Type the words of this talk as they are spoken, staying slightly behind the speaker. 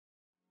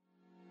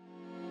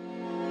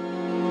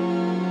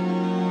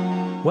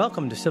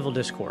Welcome to Civil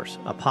Discourse,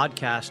 a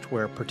podcast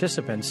where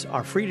participants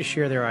are free to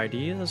share their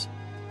ideas,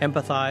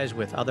 empathize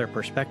with other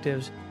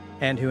perspectives,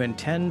 and who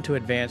intend to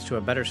advance to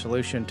a better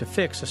solution to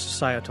fix a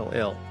societal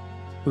ill.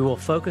 We will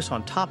focus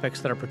on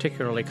topics that are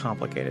particularly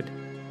complicated.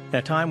 In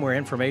a time where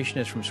information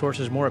is from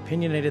sources more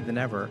opinionated than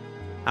ever,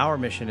 our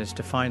mission is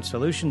to find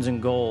solutions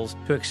and goals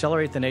to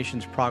accelerate the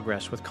nation's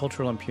progress with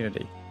cultural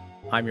impunity.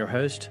 I'm your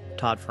host,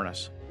 Todd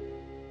Furness.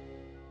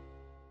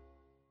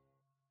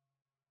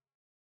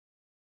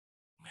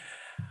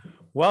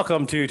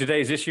 Welcome to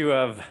today's issue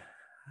of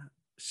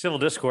Civil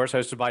Discourse,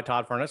 hosted by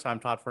Todd Furness. I'm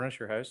Todd Furness,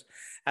 your host.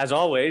 As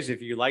always,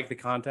 if you like the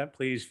content,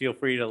 please feel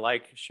free to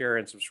like, share,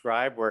 and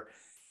subscribe. We're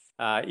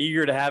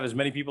eager to have as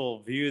many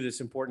people view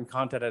this important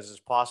content as is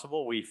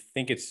possible. We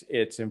think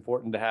it's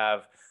important to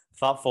have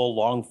thoughtful,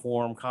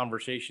 long-form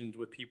conversations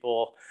with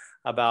people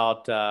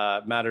about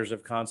matters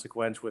of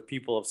consequence, with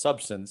people of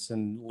substance,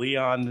 and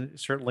Leon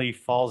certainly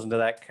falls into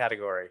that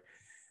category.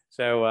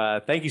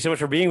 So thank you so much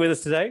for being with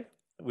us today.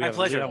 We have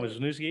pleasure. Leon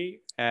Wisniewski.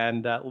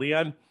 And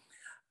Leon,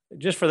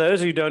 just for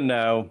those who don't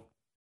know,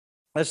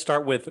 let's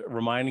start with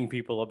reminding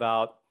people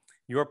about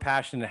your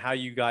passion and how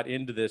you got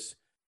into this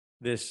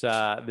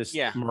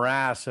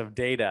morass of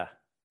data.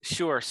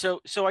 Sure. So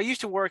I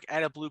used to work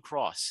at a Blue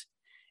Cross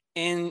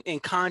in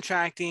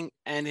contracting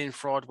and in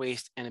fraud,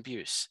 waste, and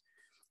abuse,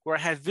 where I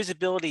had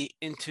visibility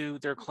into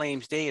their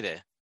claims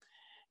data.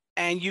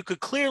 And you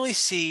could clearly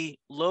see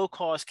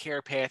low-cost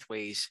care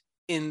pathways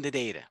in the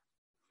data.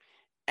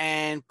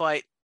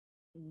 But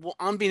what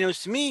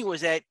unbeknownst to me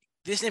was that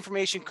this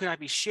information could not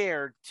be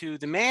shared to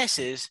the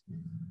masses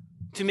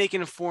to make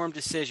an informed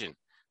decision.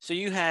 So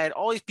you had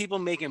all these people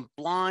making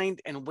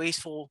blind and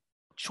wasteful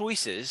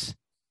choices,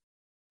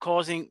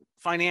 causing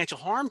financial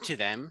harm to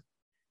them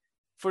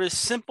for the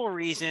simple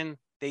reason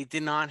they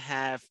did not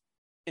have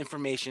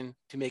information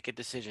to make a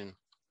decision.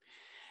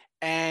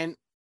 And,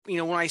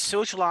 when I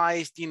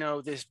socialized,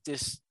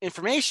 this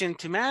information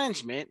to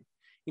management,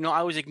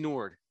 I was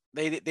ignored.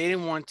 They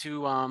didn't want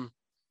to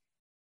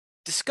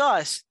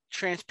discuss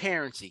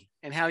transparency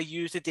and how to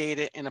use the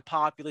data in a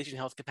population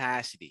health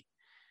capacity.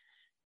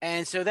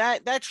 And so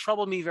that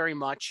troubled me very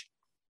much,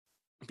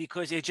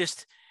 because it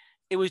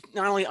was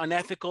not only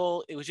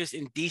unethical, it was just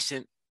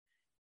indecent.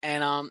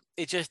 And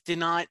it just did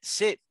not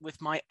sit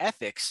with my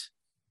ethics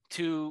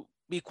to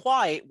be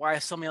quiet while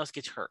somebody else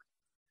gets hurt.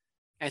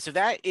 And so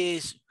that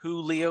is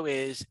who Leo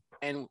is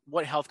and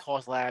what Health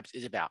Cost Labs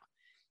is about.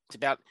 It's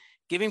about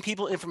giving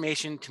people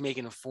information to make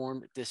an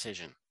informed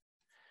decision.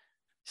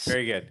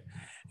 Very good.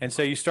 And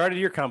so you started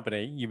your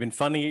company. You've been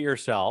funding it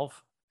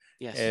yourself.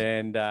 Yes.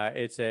 And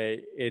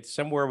it's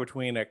somewhere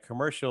between a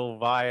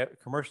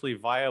commercially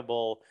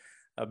viable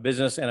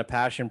business and a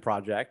passion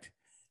project.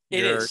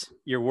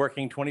 You're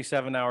working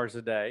 27 hours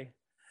a day.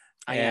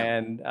 I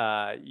am.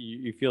 And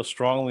you feel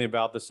strongly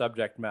about the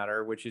subject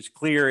matter, which is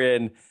clear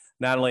in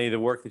not only the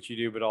work that you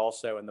do, but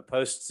also in the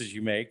posts that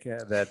you make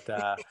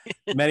that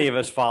many of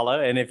us follow.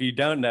 And if you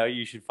don't know,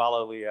 you should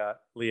follow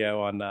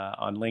Leo on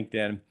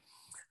LinkedIn.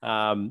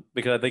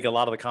 Because I think a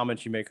lot of the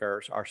comments you make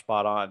are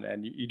spot on,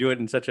 and you do it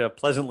in such a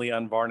pleasantly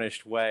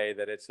unvarnished way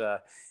that it's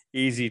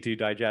easy to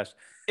digest.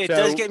 It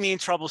does get me in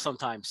trouble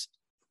sometimes.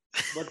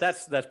 But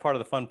that's part of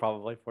the fun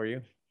probably for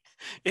you.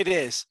 It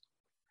is.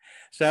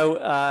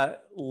 So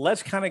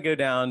let's kind of go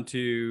down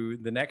to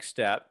the next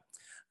step.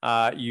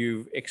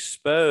 You've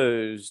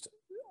exposed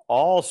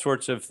all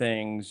sorts of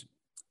things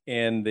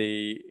in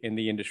the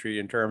industry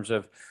in terms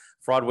of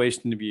fraud,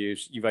 waste, and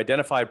abuse. You've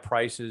identified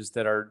prices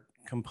that are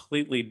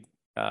completely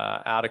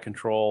out of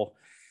control,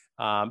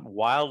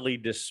 wildly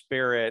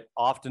disparate,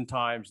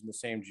 oftentimes in the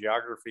same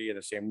geography and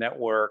the same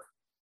network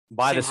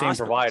by the same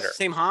provider.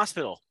 Same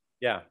hospital.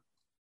 Yeah.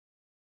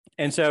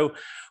 And so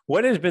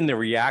what has been the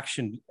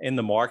reaction in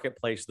the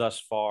marketplace thus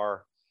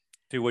far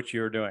to what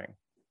you're doing?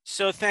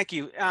 So thank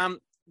you.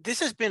 This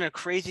has been a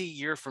crazy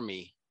year for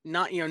me.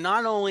 Not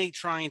only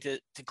trying to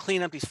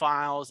clean up these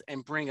files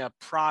and bring a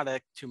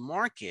product to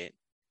market,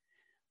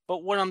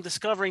 but what I'm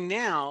discovering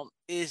now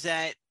is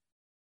that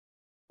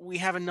we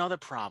have another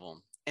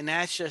problem, and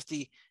that's just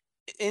the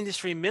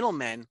industry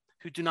middlemen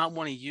who do not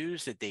want to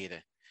use the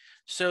data.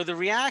 So the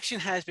reaction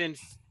has been,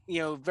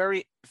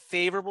 very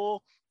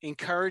favorable,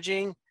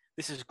 encouraging.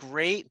 This is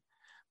great,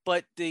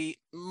 but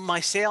my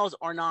sales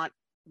are not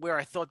where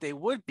I thought they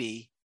would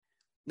be,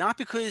 not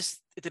because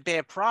it's a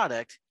bad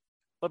product,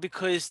 but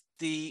because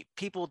the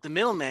people, the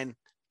middlemen,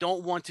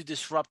 don't want to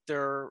disrupt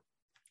their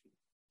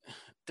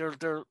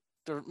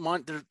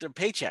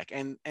paycheck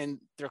and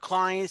their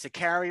clients, the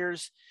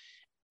carriers.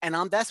 And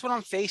that's what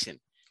I'm facing.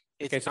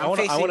 Okay, so I want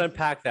to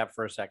unpack that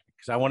for a second,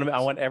 because I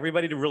want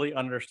everybody to really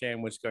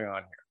understand what's going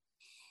on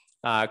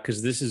here,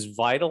 because this is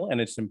vital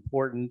and it's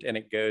important, and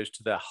it goes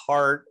to the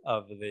heart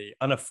of the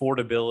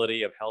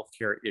unaffordability of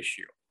healthcare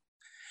issue.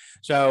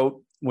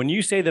 So when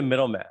you say the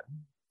middlemen,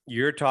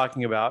 you're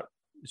talking about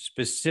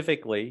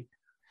specifically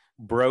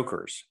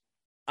brokers,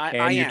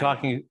 you're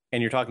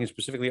talking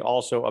specifically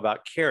also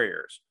about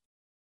carriers.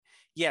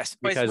 Yes,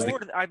 but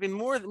I've been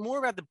more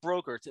about the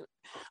brokers.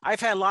 I've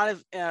had a lot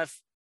of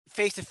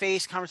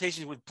face-to-face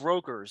conversations with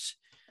brokers,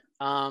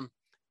 and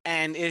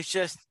it's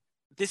just,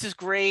 this is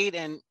great,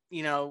 and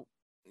no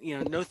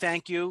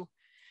thank you.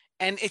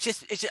 And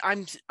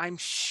I'm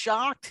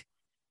shocked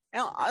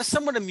and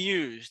somewhat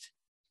amused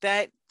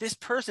that this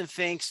person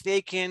thinks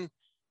they can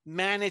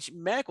manage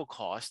medical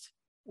costs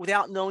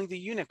without knowing the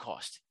unit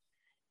cost.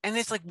 And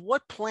it's like,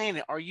 what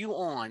planet are you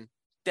on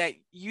that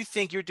you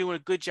think you're doing a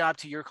good job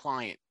to your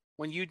client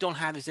when you don't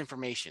have this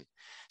information?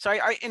 So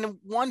I in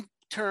one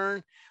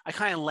turn, I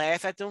kind of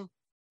laugh at them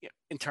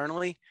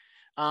internally.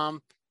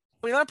 But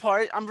the other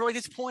part, I'm really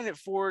disappointed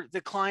for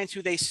the clients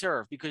who they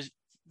serve because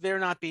they're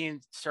not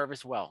being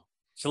serviced well.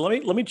 So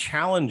let me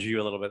challenge you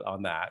a little bit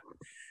on that.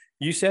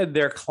 You said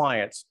they're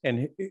clients,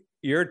 and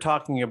you're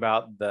talking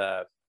about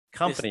the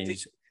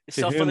companies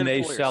to whom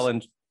they sell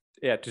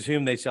to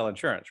whom they sell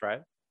insurance,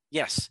 right?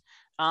 Yes.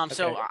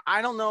 So Okay.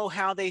 I don't know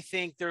how they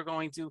think they're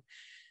going to.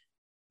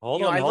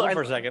 Hold on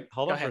for a second.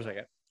 Hold on for a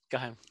second. Go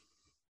ahead.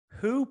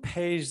 Who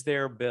pays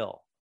their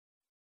bill?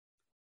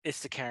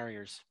 It's the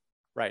carriers.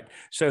 Right.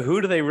 So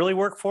who do they really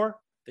work for?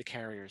 The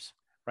carriers.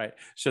 Right.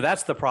 So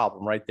that's the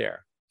problem right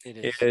there.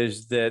 It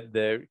is that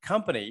the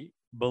company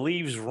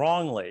believes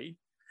wrongly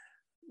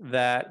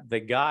that the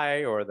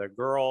guy or the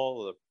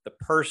girl, the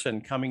person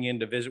coming in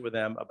to visit with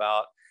them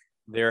about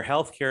their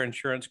healthcare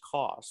insurance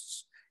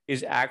costs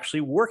is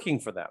actually working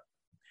for them.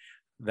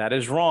 That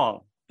is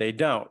wrong. They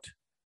don't.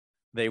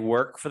 They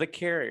work for the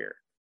carrier.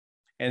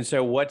 And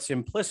so what's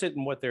implicit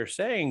in what they're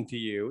saying to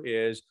you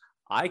is,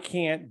 I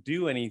can't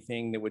do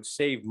anything that would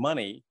save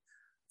money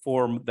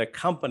for the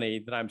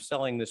company that I'm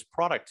selling this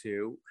product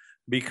to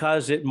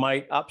because it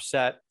might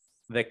upset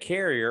the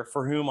carrier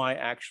for whom I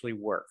actually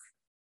work.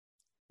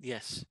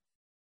 Yes.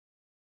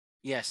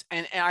 Yes.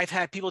 And I've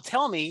had people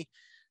tell me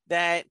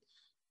that,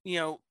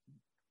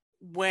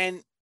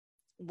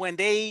 when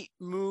they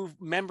move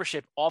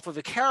membership off of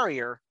the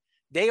carrier,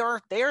 they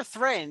are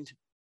threatened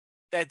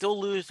that they'll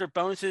lose their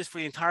bonuses for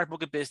the entire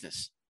book of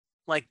business.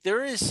 Like,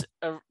 there is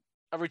a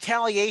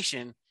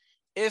retaliation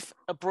if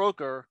a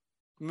broker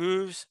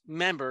moves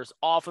members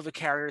off of a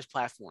carrier's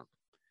platform.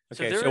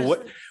 Okay,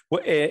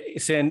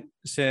 so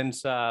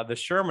since the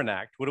Sherman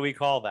Act, what do we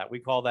call that? We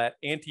call that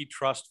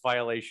antitrust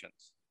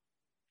violations.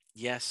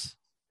 Yes.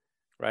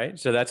 Right.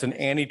 So that's an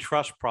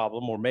antitrust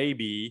problem, or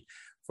maybe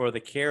for the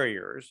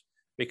carriers,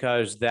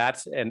 because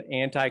that's an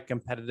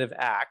anti-competitive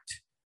act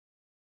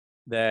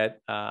that,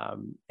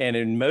 and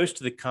in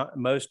most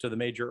of the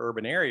major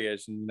urban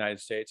areas in the United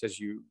States, as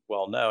you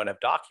well know and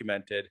have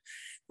documented,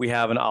 we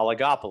have an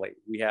oligopoly.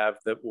 We have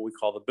what we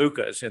call the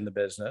BUCAs in the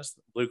business: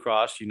 Blue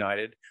Cross,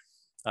 United,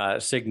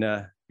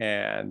 Cigna,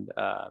 and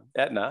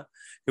Aetna,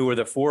 who are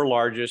the four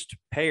largest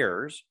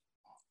payers,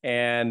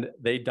 and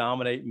they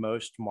dominate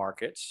most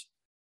markets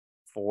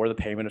for the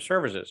payment of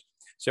services.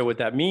 So what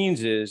that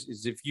means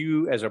is if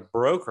you as a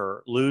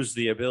broker lose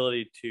the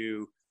ability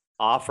to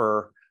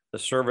offer the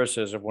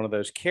services of one of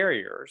those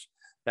carriers,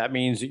 that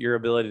means that your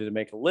ability to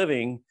make a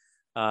living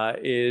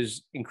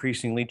is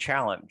increasingly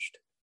challenged.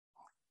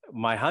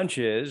 My hunch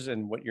is,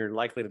 and what you're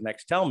likely to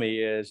next tell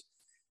me is,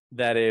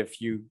 that if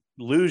you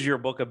lose your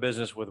book of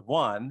business with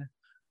one,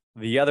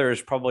 the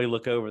others probably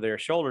look over their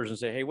shoulders and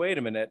say, hey, wait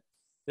a minute,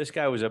 this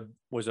guy was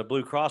a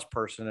Blue Cross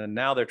person, and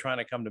now they're trying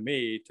to come to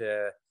me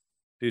to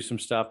do some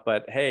stuff,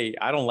 but hey,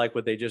 I don't like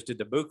what they just did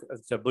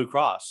to Blue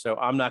Cross, so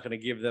I'm not going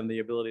to give them the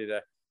ability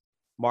to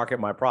market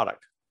my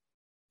product.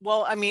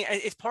 Well, I mean,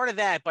 it's part of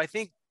that, but I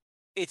think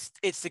it's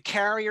the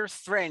carrier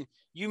threat.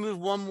 You move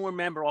one more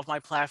member off my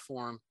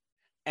platform,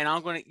 and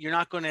you're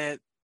not going to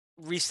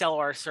resell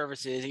our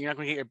services, and you're not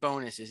going to get your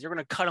bonuses. You're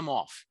going to cut them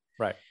off.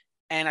 Right.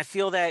 And I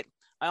feel that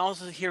I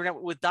also hear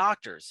that with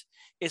doctors.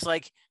 It's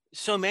like,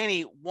 so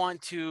many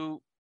want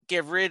to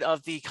get rid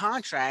of the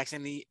contracts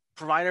and the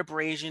provider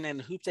abrasion and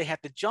the hoops they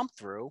have to jump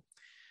through,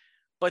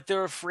 but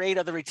they're afraid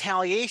of the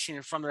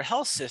retaliation from their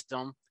health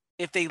system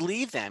if they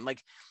leave them.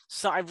 Like,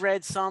 so I've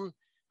read some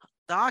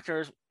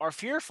doctors are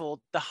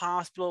fearful the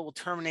hospital will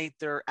terminate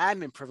their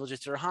admin privileges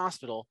to their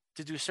hospital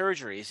to do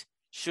surgeries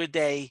should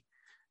they,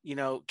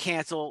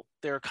 cancel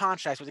their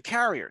contracts with the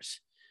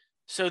carriers.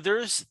 So there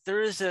is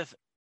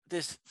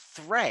this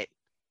threat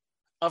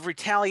of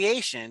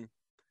retaliation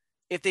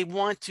if they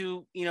want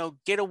to,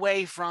 get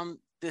away from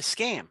the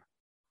scam.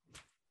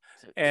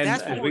 So and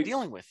that's what we're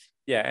dealing with.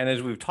 Yeah. And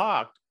as we've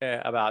talked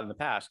about in the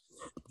past,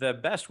 the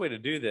best way to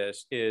do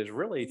this is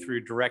really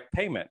through direct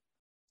payment,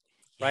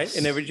 right? Yes.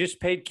 And if we just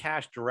paid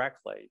cash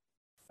directly,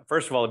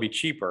 first of all, it'd be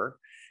cheaper.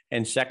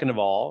 And second of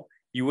all,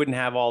 you wouldn't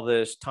have all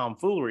this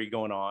tomfoolery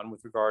going on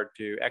with regard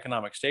to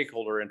economic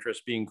stakeholder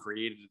interests being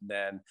created, and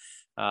then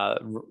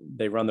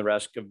they run the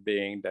risk of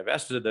being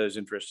divested of those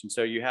interests. And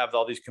so you have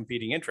all these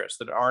competing interests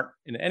that aren't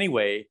in any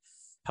way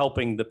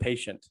helping the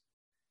patient.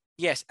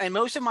 Yes. And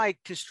most of my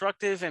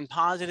constructive and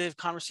positive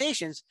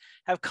conversations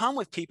have come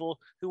with people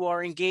who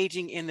are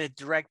engaging in the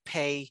direct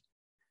pay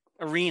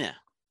arena.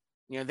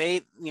 They're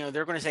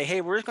going to say,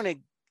 hey, we're just going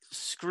to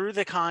screw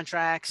the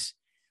contracts.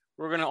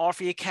 We're going to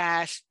offer you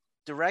cash,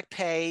 direct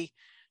pay.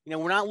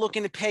 We're not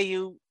looking to pay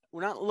you.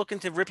 We're not looking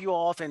to rip you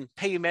off and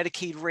pay you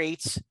Medicaid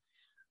rates.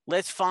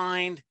 Let's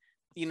find,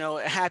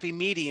 a happy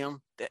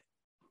medium that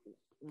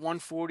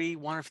 140,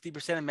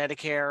 150% of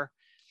Medicare.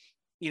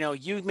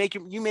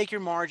 You make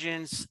your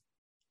margins.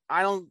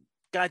 I don't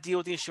got to deal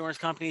with the insurance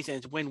companies, and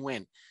it's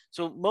win-win.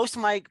 So most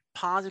of my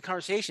positive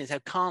conversations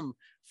have come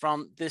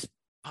from this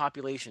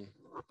population.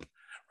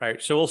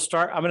 Right. So we'll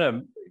start. I'm going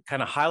to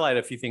kind of highlight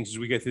a few things as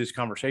we go through this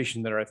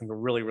conversation that I think are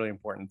really, really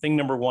important. Thing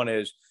number one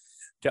is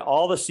to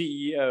all the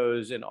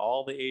CEOs and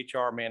all the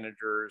HR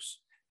managers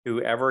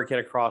who ever get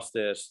across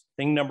this.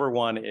 Thing number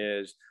one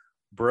is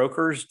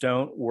brokers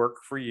don't work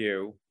for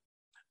you.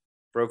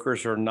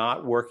 Brokers are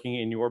not working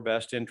in your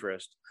best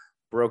interest.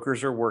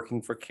 Brokers are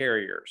working for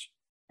carriers.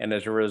 And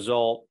as a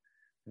result,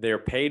 they're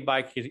paid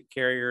by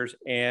carriers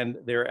and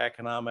their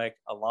economic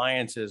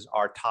alliances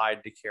are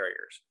tied to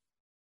carriers.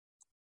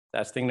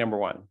 That's thing number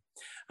one.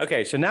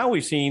 Okay, so now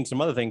we've seen some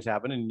other things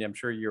happen, and I'm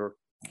sure you're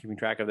keeping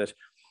track of this.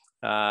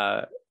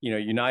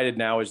 United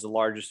now is the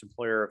largest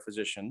employer of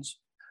physicians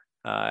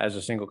as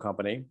a single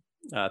company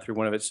through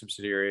one of its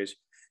subsidiaries.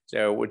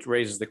 So, which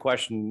raises the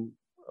question,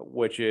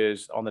 which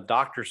is on the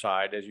doctor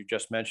side, as you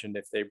just mentioned,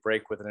 if they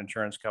break with an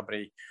insurance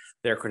company,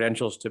 their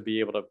credentials to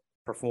be able to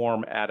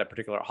perform at a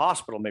particular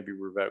hospital may be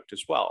revoked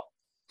as well.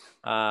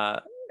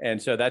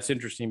 And so that's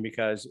interesting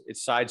because it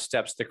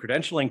sidesteps the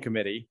credentialing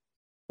committee,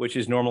 which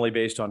is normally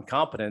based on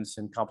competence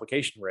and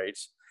complication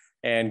rates,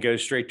 and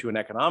goes straight to an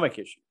economic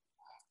issue.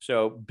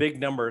 So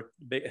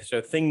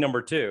so thing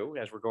number two,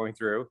 as we're going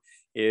through,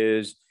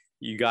 is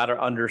you got to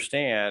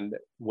understand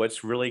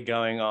what's really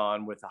going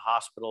on with the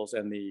hospitals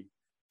and the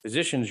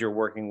physicians you're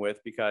working with,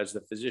 because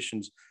the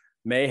physicians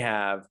may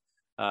have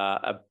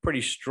a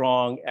pretty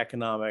strong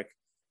economic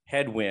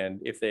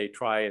headwind if they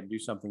try and do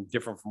something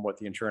different from what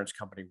the insurance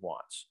company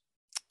wants.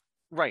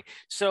 Right.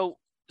 So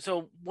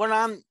what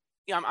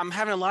I'm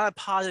having a lot of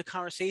positive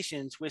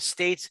conversations with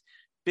states,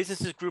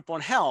 businesses group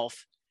on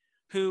health,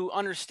 who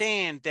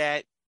understand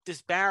that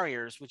these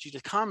barriers, which you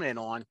just commented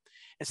on,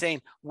 and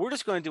saying, we're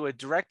just going to do a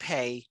direct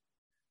pay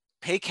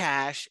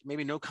cash,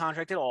 maybe no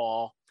contract at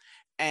all,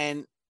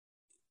 and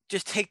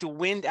just take the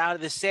wind out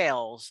of the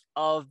sails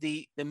of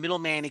the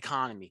middleman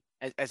economy,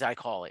 as I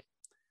call it.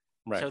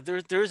 Right. So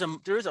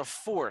there's a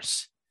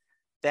force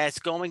that's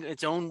going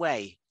its own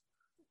way.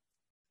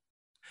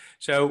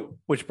 So,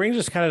 which brings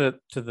us kind of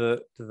to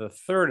the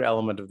third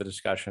element of the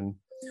discussion,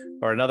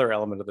 or another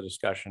element of the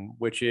discussion,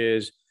 which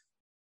is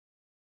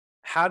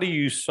how do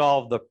you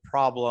solve the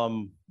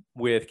problem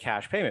with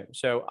cash payment?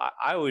 So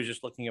I was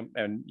just looking at,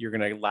 and you're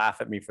going to laugh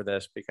at me for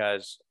this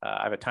because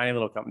I have a tiny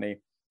little company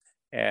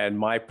and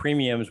my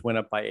premiums went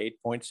up by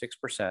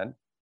 8.6%.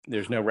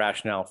 There's no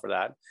rationale for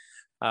that.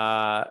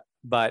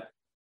 But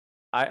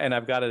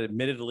I've got an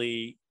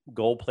admittedly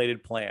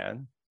gold-plated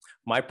plan.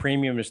 My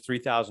premium is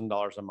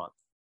 $3,000 a month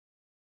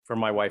for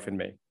my wife and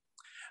me.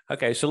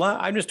 Okay, so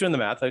I'm just doing the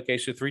math. Okay,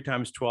 so 3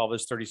 times 12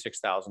 is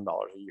 $36,000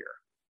 a year.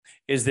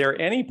 Is there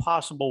any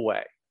possible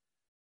way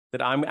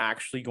that I'm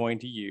actually going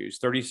to use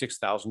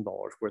 $36,000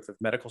 worth of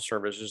medical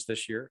services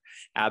this year?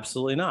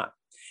 Absolutely not.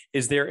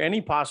 Is there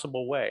any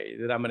possible way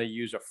that I'm going to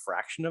use a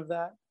fraction of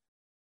that?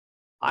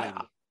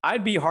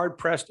 I'd be hard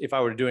pressed if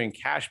I were doing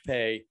cash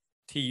pay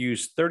to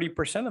use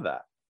 30% of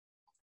that.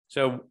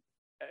 So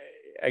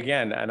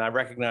again, and I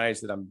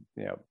recognize that I'm,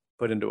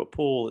 put into a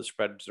pool that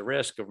spreads the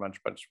risk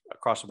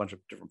across a bunch of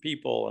different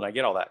people, and I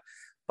get all that.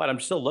 But I'm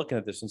still looking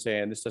at this and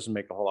saying this doesn't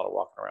make a whole lot of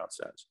walking around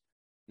sense.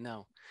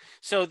 No.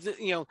 So,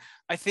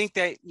 I think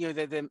that,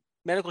 the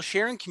medical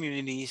sharing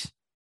communities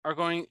are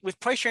going with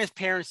price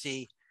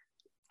transparency.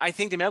 I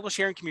think the medical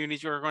sharing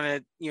communities are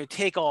going to,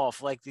 take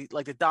off like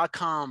the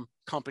 .com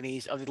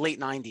companies of the late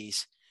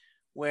 90s,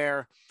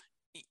 where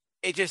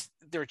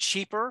they're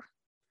cheaper.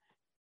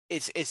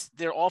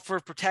 They're offer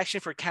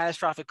protection for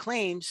catastrophic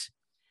claims,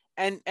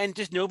 and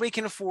just nobody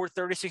can afford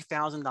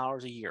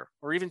 $36,000 a year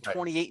or even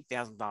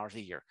 $28,000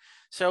 a year.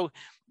 So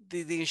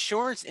the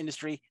insurance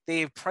industry,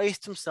 they have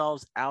priced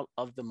themselves out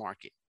of the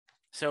market.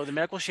 So the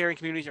medical sharing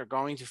communities are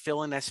going to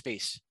fill in that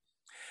space.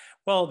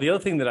 Well, the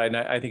other thing that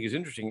I think is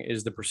interesting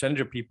is the percentage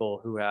of people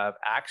who have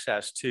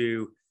access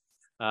to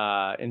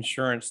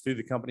insurance through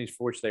the companies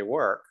for which they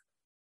work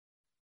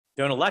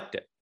don't elect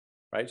it,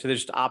 right? So they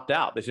just opt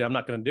out. They say, I'm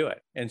not going to do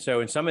it. And so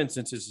in some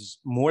instances,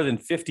 more than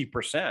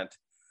 50%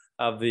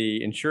 of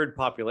the insured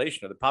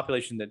population, or the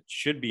population that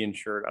should be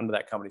insured under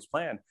that company's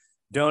plan,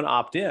 don't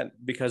opt in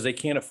because they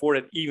can't afford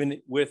it even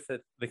with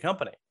the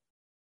company.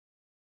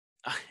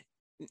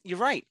 You're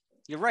right.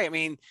 I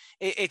mean,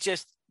 it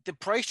just, the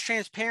price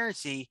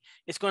transparency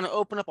is going to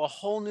open up a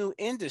whole new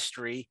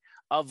industry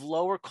of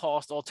lower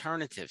cost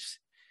alternatives.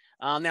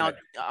 Now,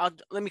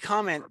 let me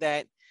comment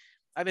that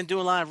I've been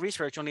doing a lot of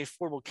research on the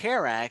Affordable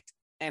Care Act,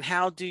 and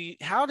how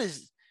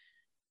does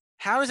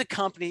a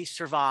company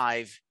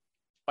survive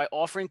by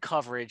offering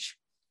coverage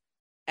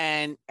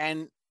and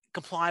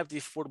comply with the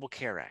Affordable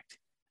Care Act?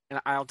 And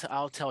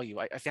I'll tell you,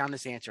 I found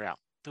this answer out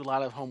through a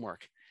lot of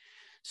homework.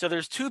 So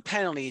there's 2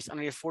 penalties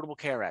under the Affordable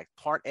Care Act,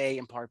 Part A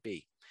and Part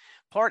B.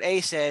 Part A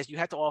says you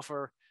have to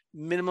offer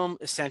minimum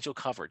essential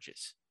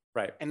coverages.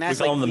 Right. And We that's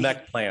call like them the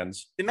MEC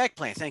plans. the MEC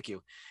plan. Thank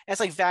you. That's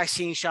like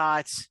vaccine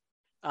shots,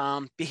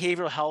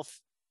 behavioral health,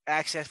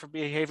 access for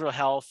behavioral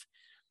health,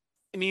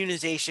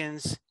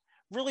 immunizations,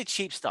 really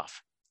cheap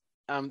stuff.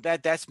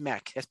 That's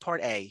MEC. That's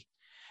part A.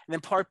 And then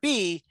part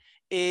B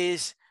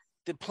is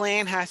the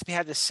plan has to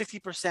have the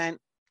 60%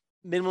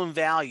 minimum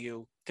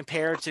value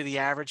compared to the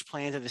average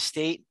plans of the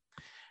state,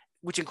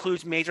 which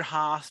includes major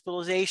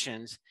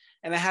hospitalizations,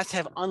 and it has to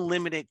have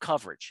unlimited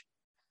coverage.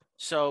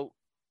 So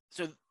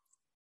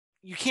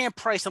you can't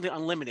price something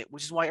unlimited,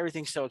 which is why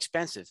everything's so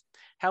expensive.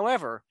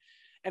 However,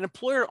 an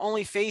employer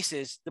only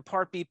faces the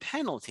Part B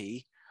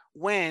penalty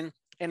when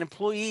an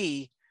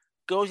employee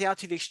goes out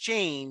to the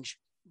exchange,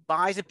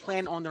 buys a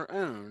plan on their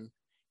own,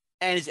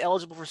 and is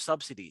eligible for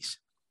subsidies.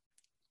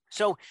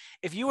 So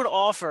if you were to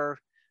offer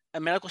a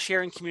medical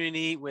sharing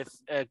community with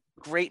a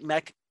great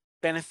MEC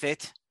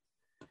benefit,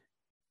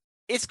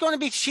 it's going to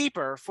be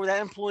cheaper for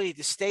that employee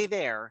to stay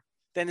there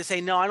than to say,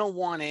 no, I don't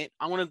want it.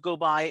 I want to go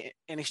buy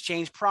an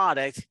exchange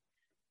product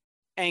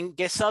and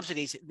get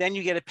subsidies. Then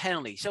you get a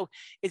penalty. So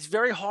it's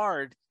very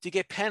hard to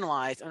get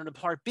penalized under the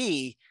Part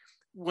B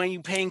when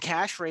you're paying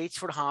cash rates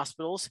for the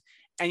hospitals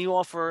and you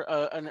offer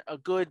a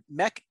good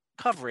MEC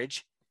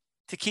coverage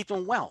to keep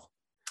them well.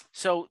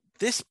 So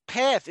this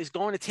path is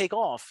going to take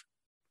off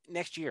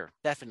next year,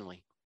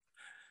 definitely.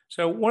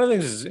 So one of the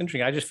things that's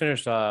interesting, I just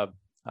finished a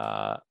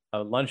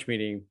lunch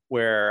meeting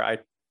where I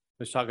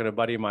was talking to a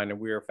buddy of mine and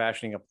we were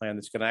fashioning a plan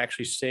that's going to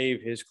actually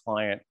save his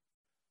client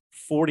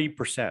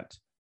 40%.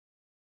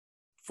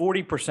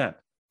 40%.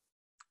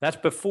 That's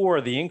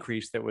before the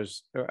increase that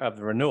was of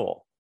the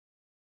renewal.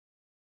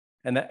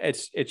 And that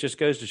it just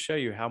goes to show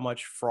you how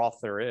much froth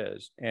there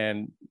is.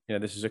 And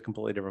this is a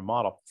completely different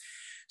model.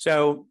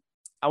 So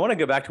I want to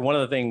go back to one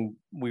of the things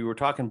we were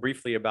talking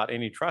briefly about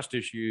antitrust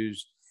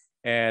issues.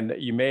 And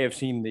you may have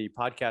seen the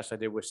podcast I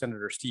did with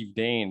Senator Steve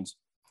Daines.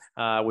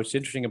 What's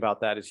interesting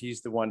about that is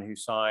he's the one who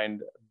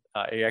signed,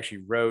 he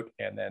actually wrote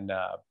and then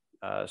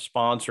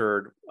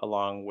sponsored,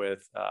 along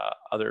with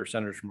other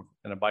senators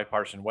in a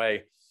bipartisan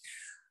way,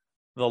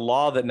 the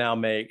law that now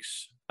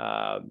makes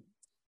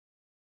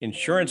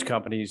insurance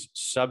companies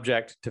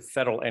subject to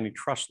federal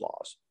antitrust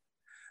laws.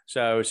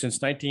 So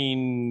since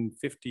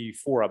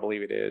 1954, I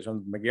believe it is,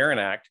 on the McGarren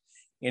Act,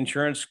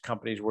 insurance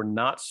companies were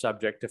not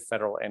subject to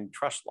federal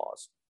antitrust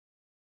laws.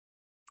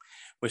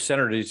 With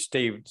Senator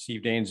Steve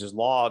Daines'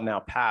 law now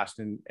passed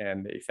and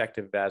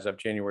effective as of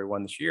January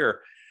 1 this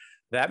year,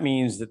 that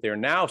means that they're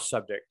now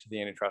subject to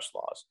the antitrust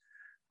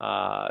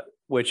laws,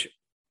 which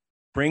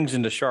brings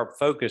into sharp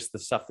focus the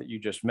stuff that you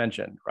just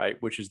mentioned, right?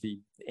 Which is the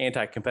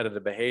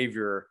anti-competitive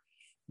behavior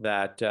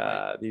that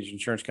these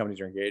insurance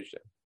companies are engaged in.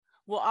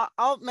 Well,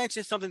 I'll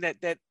mention something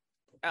that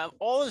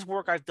all this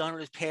work I've done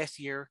this past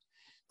year,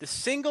 the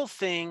single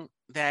thing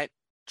that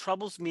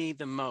troubles me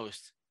the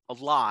most, a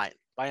lot,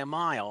 by a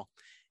mile,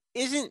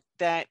 isn't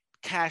that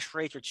cash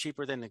rates are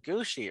cheaper than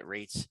negotiate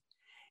rates.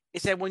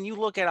 It's that when you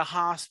look at a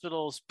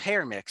hospital's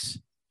payer mix,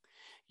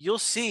 you'll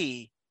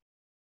see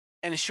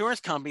an insurance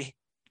company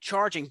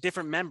charging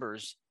different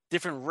members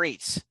different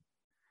rates.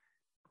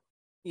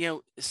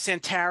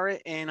 Santara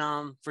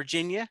in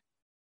Virginia,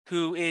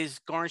 who is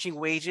garnishing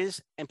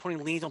wages and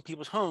putting liens on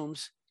people's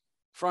homes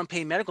for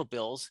unpaid medical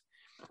bills.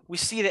 We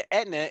see that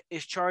Aetna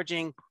is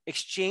charging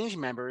exchange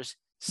members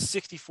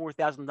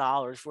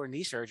 $64,000 for a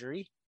knee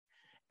surgery,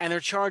 and they're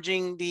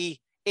charging the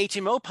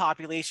HMO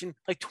population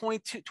like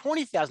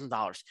 $20,000.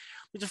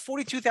 There's a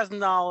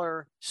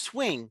 $42,000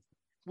 swing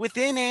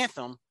within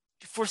Anthem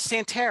for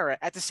Santara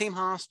at the same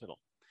hospital.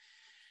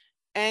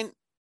 And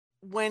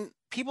when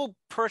people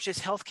purchase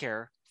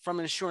healthcare from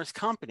an insurance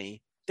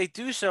company, they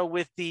do so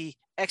with the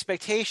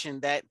expectation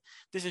that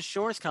this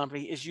insurance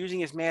company is using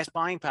its mass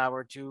buying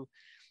power to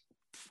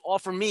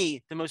offer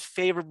me the most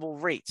favorable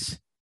rates.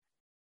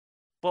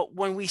 But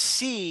when we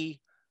see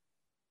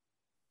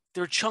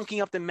they're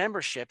chunking up the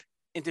membership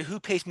into who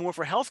pays more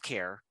for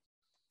healthcare,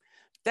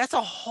 that's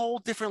a whole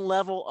different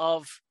level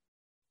of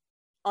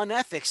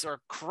unethics or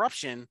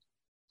corruption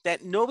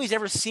that nobody's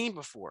ever seen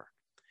before.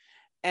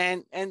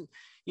 And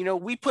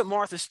we put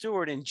Martha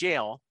Stewart in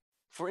jail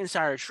for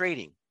insider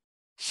trading.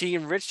 She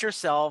enriched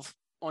herself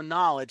on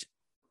knowledge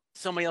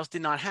somebody else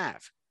did not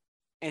have,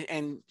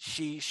 and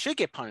she should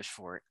get punished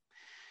for it.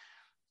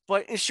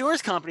 But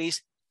insurance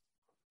companies,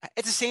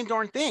 it's the same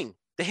darn thing.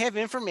 They have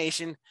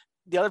information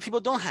the other people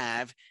don't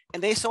have,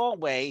 and they saw a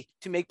way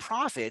to make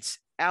profits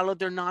out of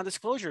their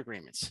non-disclosure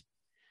agreements.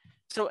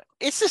 So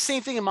it's the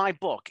same thing in my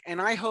book,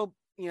 and I hope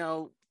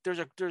there's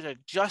a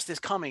justice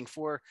coming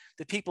for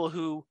the people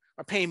who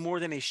are paying more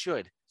than they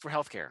should for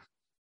healthcare.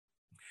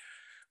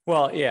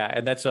 Well, yeah,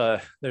 and there's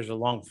a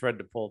long thread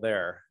to pull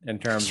there in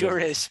terms sure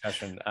of is.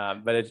 discussion.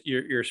 But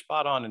you're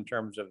spot on in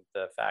terms of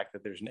the fact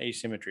that there's an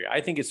asymmetry.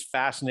 I think it's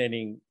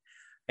fascinating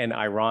and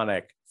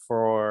ironic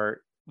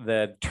for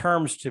the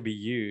terms to be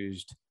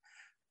used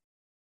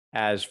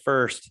as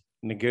first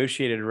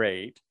negotiated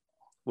rate,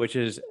 which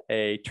is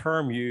a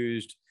term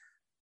used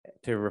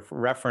to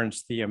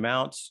reference the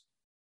amounts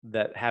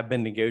that have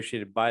been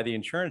negotiated by the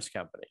insurance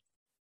company,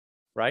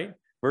 right?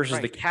 versus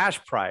the Right.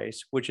 cash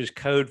price, which is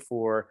code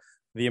for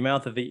the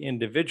amount that the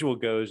individual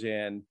goes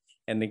in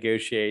and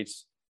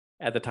negotiates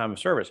at the time of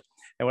service.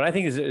 And what I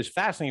think is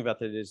fascinating about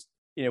that is,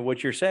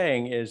 what you're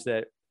saying is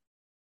that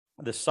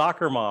the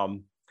soccer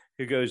mom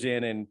who goes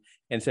in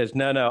and says,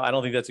 no, I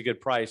don't think that's a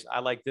good price. I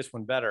like this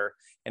one better.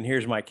 And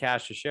here's my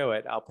cash to show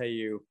it. I'll pay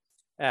you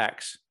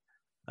X.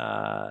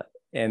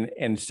 And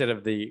instead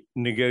of the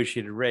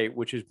negotiated rate,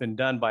 which has been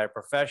done by a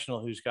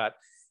professional who's got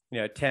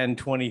 10,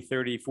 20,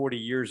 30, 40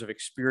 years of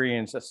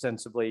experience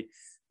ostensibly,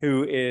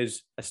 who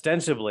is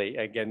ostensibly,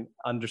 again,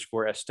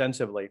 underscore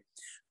ostensibly,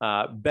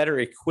 better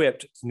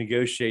equipped to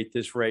negotiate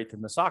this rate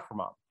than the soccer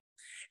mom.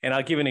 And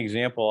I'll give an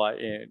example.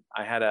 I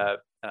had a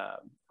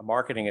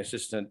marketing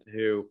assistant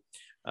who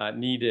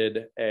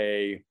needed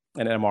an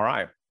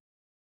MRI.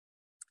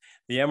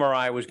 The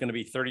MRI was going to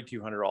be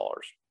 $3,200.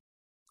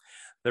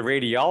 The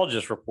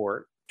radiologist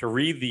report to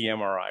read the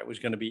MRI was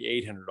going to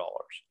be $800.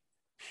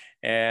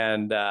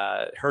 And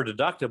her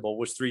deductible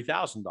was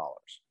 $3,000.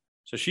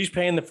 So she's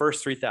paying the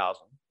first $3,000.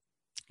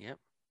 Yep.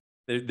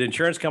 The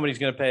insurance company is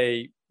going to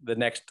pay the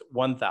next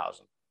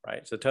 $1,000,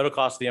 right? So total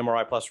cost of the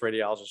MRI plus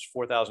radiologist is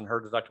 $4,000.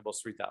 Her deductible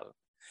is $3,000.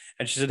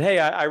 And she said, hey,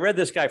 I read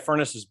this guy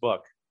Furness's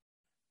book,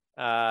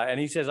 and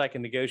he says I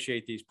can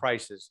negotiate these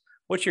prices.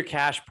 What's your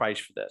cash price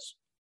for this?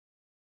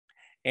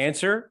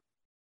 Answer,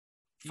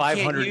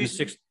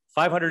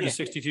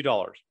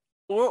 $562.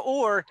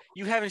 Or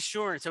you have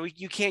insurance, so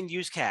you can't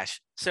use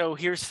cash. So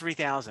here's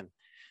 $3,000.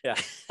 Yeah.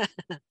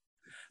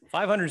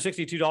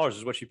 $562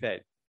 is what she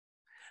paid.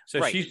 So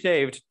right. She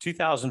saved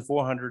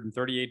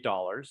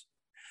 $2,438.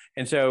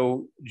 And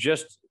so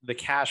just the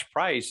cash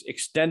price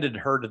extended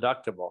her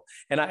deductible.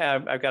 And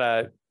I've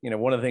got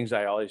one of the things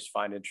I always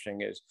find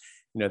interesting is,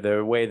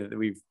 the way that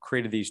we've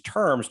created these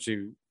terms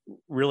to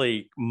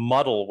really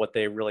muddle what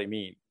they really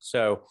mean.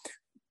 So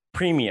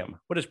premium,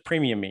 what does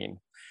premium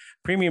mean?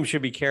 Premium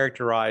should be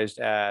characterized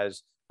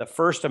as the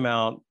first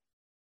amount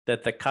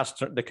that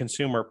the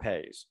consumer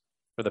pays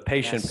or the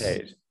patient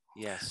pays.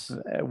 Yes.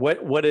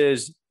 What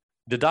is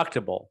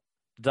deductible?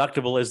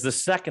 Deductible is the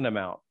second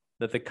amount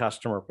that the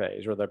customer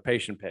pays or the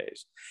patient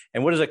pays.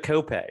 And what is a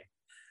copay?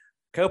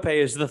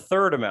 Copay is the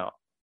third amount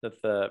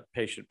that the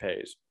patient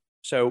pays.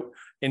 So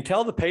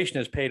until the patient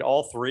has paid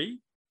all three,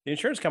 the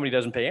insurance company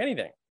doesn't pay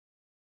anything.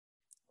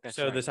 That's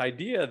so right. This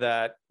idea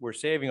that we're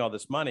saving all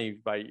this money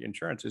by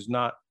insurance is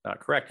not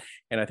correct.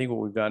 And I think what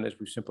we've done is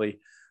we've simply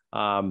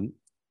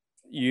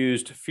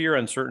used fear,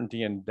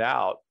 uncertainty, and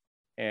doubt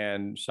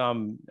and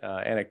some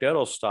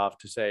anecdotal stuff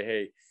to say,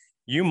 hey,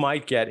 you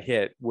might get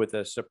hit with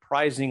a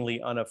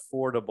surprisingly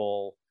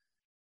unaffordable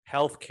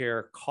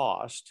healthcare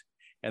cost,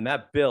 and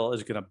that bill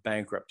is going to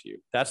bankrupt you.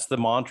 That's the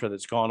mantra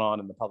that's gone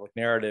on in the public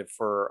narrative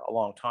for a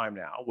long time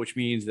now, which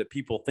means that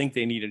people think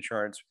they need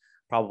insurance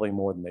probably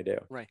more than they do.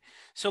 Right.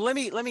 So let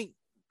me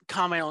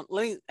comment on,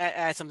 let me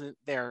add something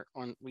there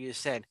on what you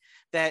said,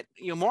 that,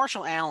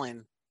 Marshall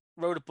Allen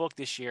wrote a book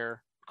this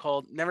year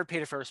called Never Pay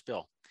the First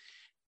Bill.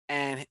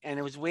 And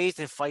it was ways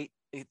to fight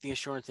the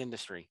insurance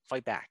industry,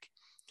 fight back.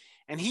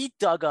 And he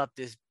dug up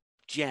this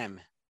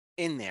gem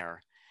in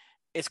there.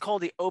 It's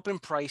called the open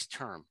price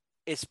term.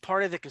 It's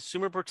part of the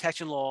consumer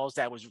protection laws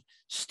that was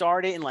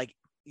started in like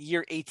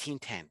year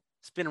 1810.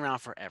 It's been around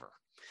forever.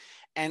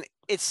 And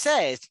it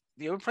says,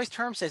 the open price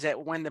term says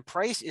that when the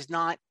price is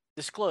not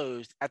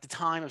disclosed at the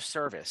time of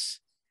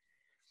service,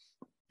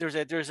 there's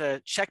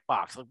a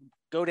checkbox.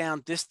 Go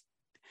down this.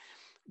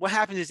 What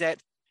happens is that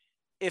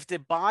if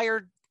the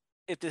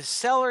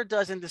seller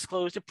doesn't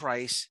disclose the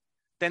price,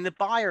 then the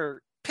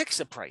buyer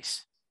picks a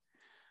price.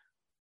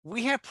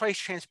 We have price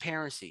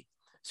transparency.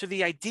 So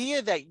the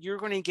idea that you're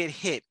going to get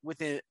hit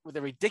with a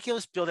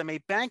ridiculous bill that may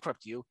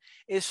bankrupt you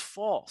is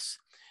false.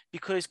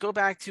 Because go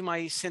back to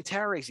my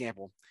Centera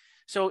example.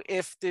 So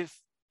if the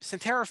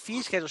Centera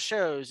fee schedule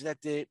shows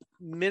that the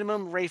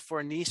minimum rate for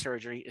a knee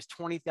surgery is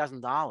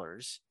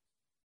 $20,000,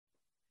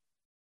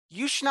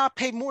 you should not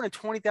pay more than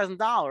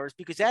 $20,000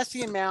 because that's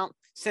the amount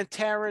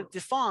Centera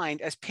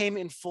defined as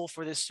payment in full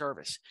for this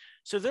service.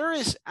 So there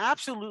is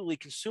absolutely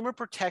consumer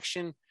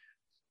protection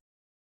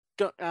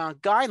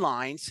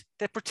guidelines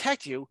that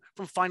protect you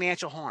from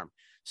financial harm.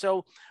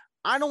 So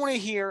I don't want to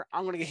hear,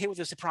 I'm going to get hit with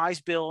a surprise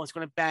bill. It's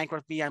going to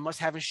bankrupt me. I must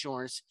have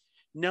insurance.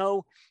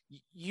 No,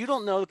 you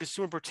don't know the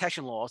consumer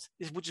protection laws,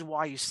 which is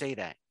why you say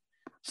that.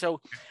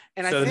 So,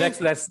 and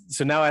so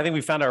so now I think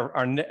we found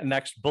our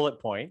next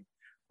bullet point,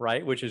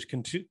 right? Which is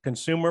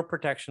consumer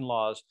protection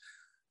laws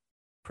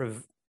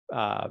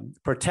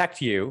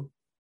protect you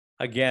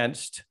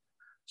against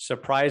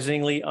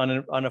surprisingly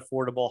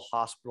unaffordable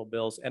hospital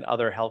bills and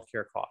other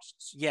healthcare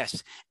costs.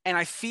 Yes. And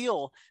I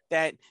feel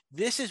that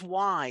this is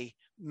why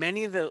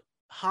many of the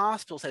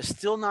hospitals have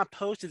still not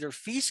posted their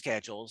fee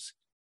schedules,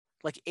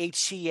 like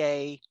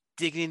HCA,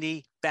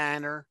 Dignity,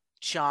 Banner,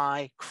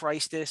 CHI,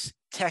 Christus,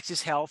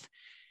 Texas Health,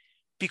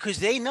 because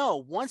they know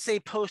once they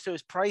post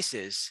those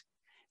prices,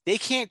 they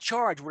can't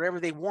charge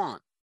whatever they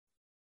want,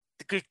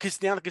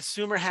 because now the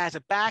consumer has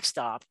a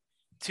backstop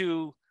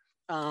to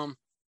a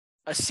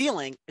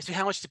ceiling as to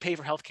how much to pay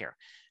for healthcare.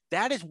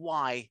 That is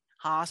why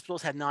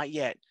hospitals have not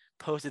yet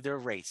posted their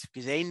rates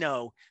because they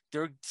know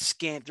their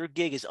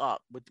gig is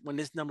up when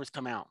this numbers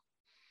come out.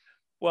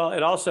 Well,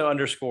 it also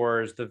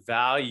underscores the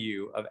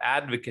value of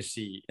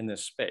advocacy in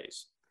this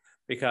space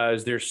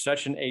because there's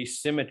such an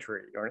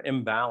asymmetry or an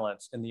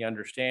imbalance in the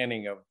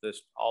understanding of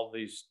this, all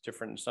these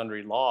different and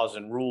sundry laws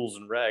and rules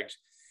and regs,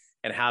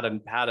 and how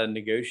to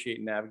negotiate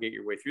and navigate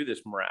your way through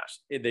this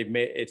morass.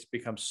 It's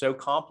become so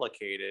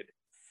complicated,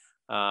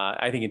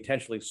 I think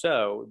intentionally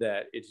so,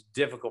 that it's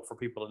difficult for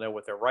people to know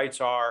what their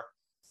rights are,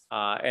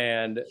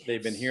 and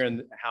they've been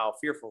hearing how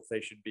fearful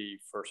they should be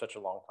for such a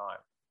long time.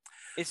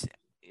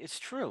 It's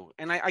true,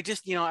 and I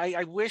just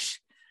I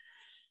wish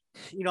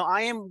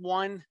I am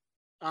one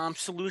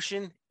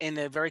solution in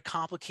a very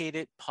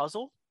complicated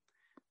puzzle.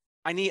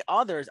 I need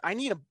others.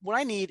 What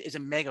I need is a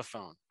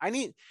megaphone. I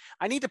need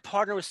to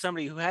partner with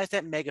somebody who has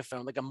that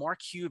megaphone, like a Mark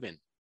Cuban,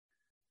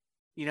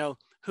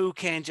 who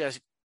can just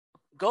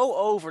go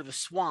over the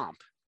swamp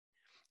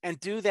and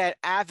do that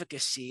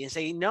advocacy and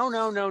say, no,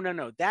 no, no, no,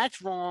 no,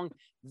 that's wrong.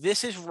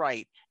 This is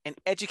right, and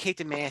educate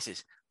the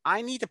masses.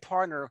 I need to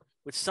partner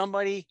with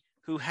somebody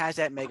who has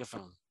that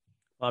megaphone.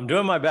 Well, I'm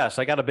doing my best.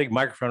 I got a big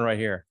microphone right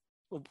here.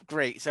 Well,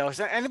 great. So if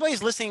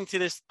anybody's listening to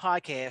this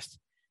podcast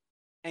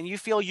and you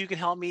feel you can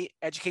help me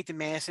educate the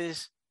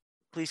masses,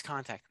 please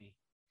contact me.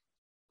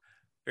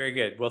 Very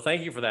good. Well,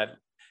 thank you for that.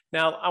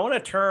 Now, I want to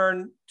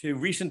turn to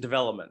recent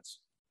developments.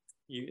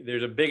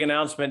 There's a big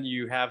announcement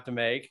you have to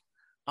make.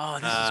 Oh,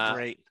 this is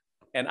great.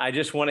 And I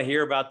just want to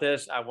hear about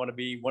this. I want to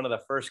be one of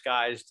the first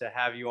guys to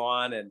have you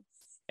on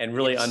and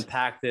really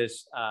unpack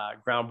this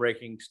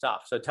groundbreaking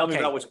stuff. So tell me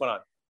about what's going on.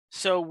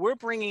 So we're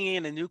bringing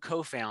in a new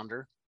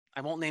co-founder.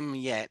 I won't name him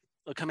yet.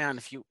 It'll come out in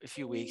a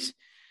few weeks.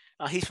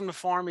 He's from the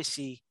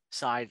pharmacy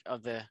side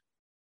of the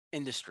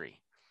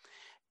industry.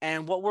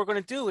 And what we're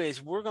going to do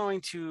is we're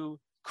going to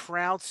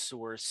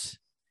crowdsource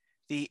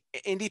the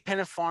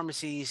independent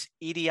pharmacies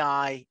EDI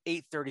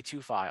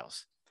 832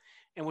 files.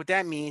 And what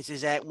that means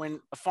is that when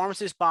a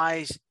pharmacist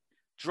buys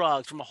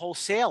drugs from a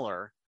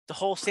wholesaler, the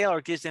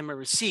wholesaler gives them a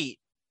receipt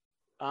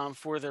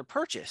for their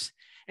purchase.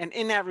 And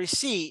in that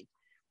receipt,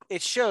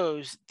 it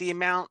shows the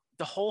amount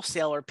the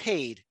wholesaler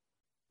paid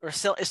or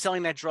is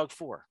selling that drug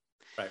for.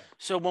 Right.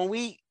 So when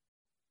we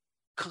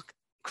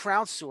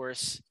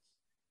crowdsource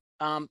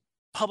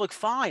public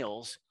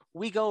files,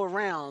 we go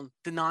around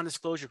the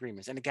non-disclosure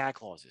agreements and the gag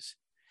clauses.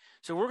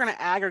 So we're going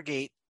to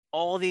aggregate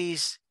all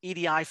these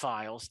EDI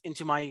files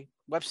into my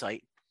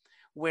website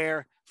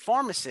where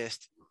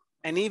pharmacists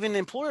and even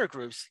employer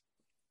groups,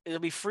 it'll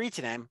be free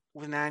to them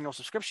with an annual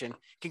subscription,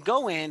 can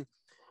go in,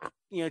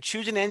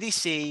 choose an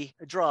NDC,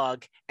 a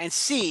drug, and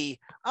see,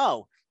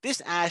 oh,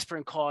 this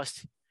aspirin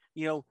costs,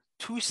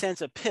 2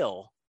 cents a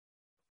pill.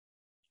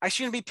 I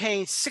shouldn't be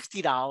paying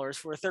 $60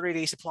 for a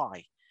 30-day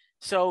supply.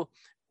 So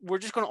we're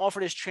just going to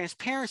offer this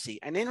transparency.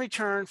 And in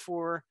return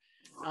for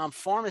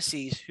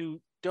pharmacies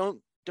who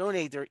don't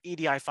donate their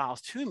EDI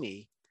files to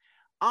me,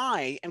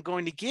 I am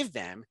going to give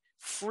them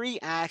free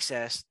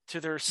access to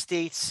their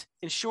state's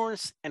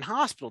insurance and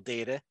hospital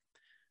data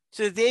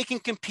so that they can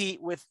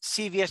compete with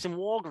CVS and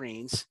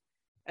Walgreens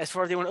as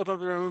far as they want to open up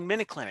their own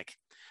minute clinic.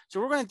 So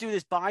we're going to do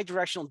this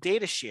bi-directional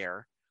data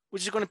share,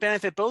 which is going to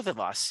benefit both of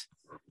us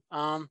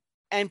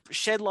and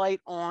shed light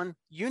on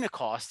unit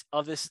cost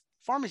of this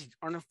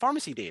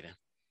pharmacy data.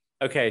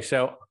 Okay,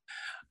 so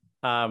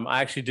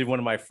I actually did one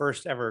of my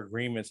first ever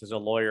agreements as a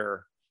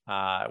lawyer,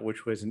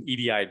 which was an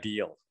EDI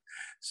deal.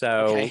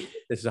 So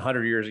this is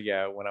 100 years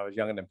ago when I was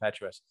young and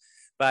impetuous.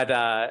 But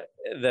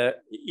the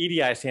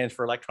EDI stands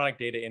for Electronic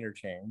Data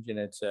Interchange, and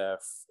it's a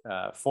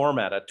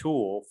format, a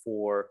tool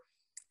for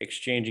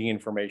exchanging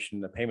information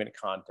in the payment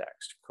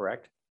context,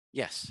 correct?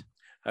 Yes.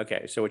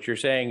 Okay, so what you're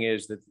saying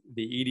is that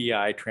the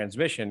EDI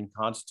transmission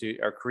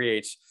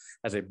creates,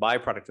 as a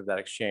byproduct of that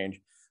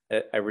exchange,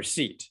 a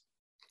receipt.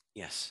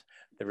 Yes.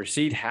 The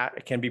receipt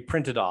can be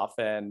printed off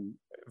and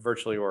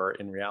virtually or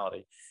in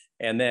reality,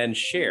 and then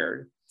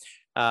shared.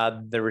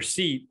 The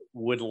receipt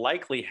would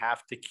likely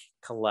have to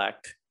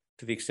collect,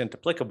 to the extent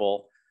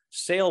applicable,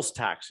 sales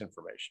tax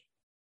information.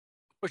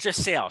 Or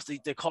just sales,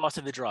 the cost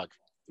of the drug.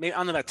 Maybe I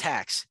don't know about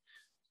tax.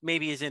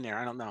 Maybe is in there.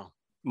 I don't know.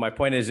 My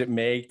point is it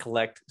may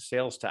collect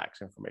sales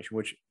tax information,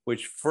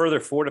 which further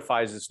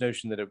fortifies this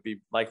notion that it would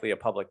be likely a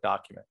public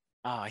document.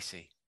 Oh, I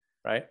see.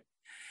 Right.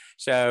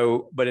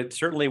 So, but it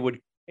certainly would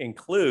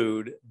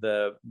include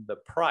the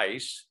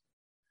price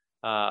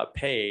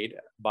paid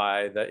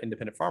by the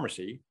independent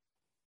pharmacy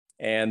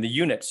and the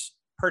units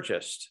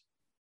purchased.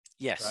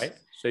 Yes. Right.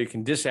 So you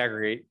can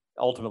disaggregate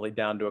ultimately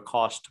down to a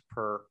cost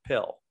per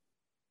pill.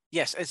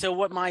 Yes. And so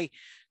what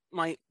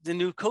the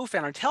new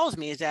co-founder tells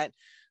me is that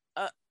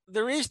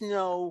there is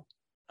no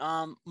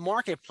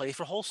marketplace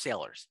for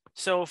wholesalers.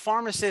 So a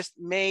pharmacist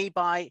may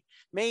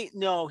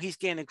know he's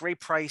getting a great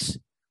price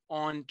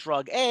on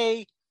drug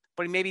A,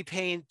 but he may be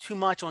paying too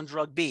much on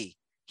drug B.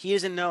 He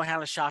doesn't know how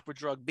to shop with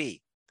drug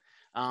B.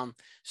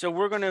 So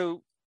we're going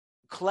to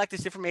collect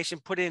this information,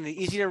 put it in an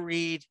easy to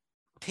read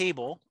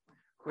table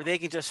where they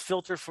can just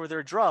filter for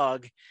their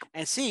drug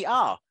and see,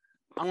 I'm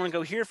going to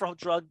go here for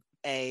drug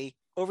A,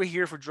 over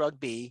here for drug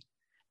B,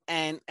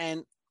 and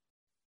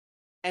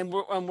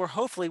we're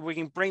hopefully we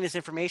can bring this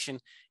information.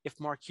 If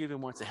Mark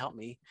Cuban wants to help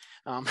me,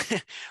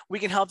 we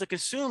can help the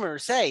consumer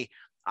say,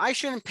 I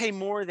shouldn't pay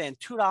more than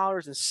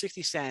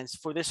 $2.60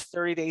 for this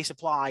 30-day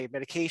supply of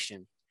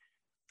medication.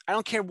 I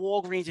don't care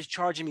Walgreens is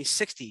charging me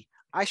 60.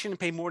 I shouldn't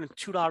pay more than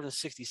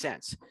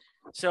 $2.60.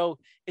 So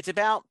it's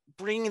about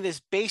bringing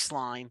this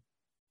baseline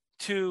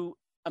to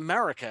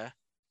America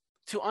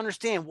to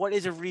understand what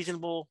is a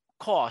reasonable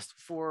cost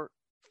for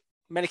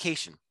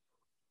medication.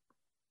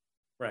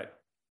 Right.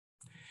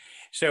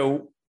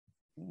 So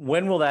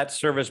when will that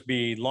service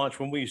be launched?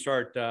 When will you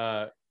start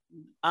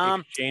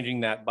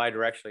exchanging that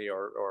bidirectionally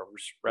or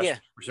reciprocally?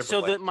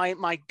 So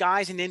my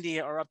guys in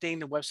India are updating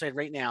the website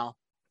right now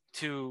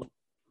to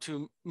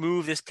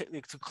move this,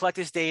 to collect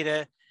this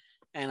data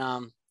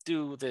and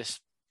do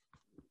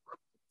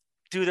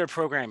their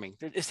programming.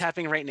 It's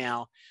happening right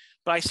now,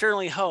 but I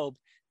certainly hope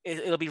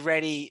it'll be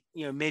ready,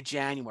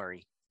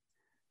 mid-January.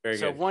 Very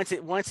so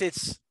good. once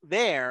it's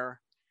there,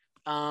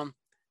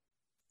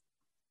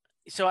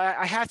 so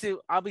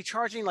I'll be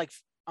charging I'm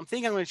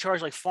thinking I'm going to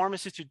charge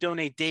pharmacists who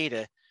donate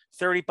data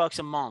 $30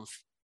 a month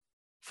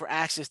for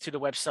access to the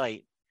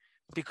website,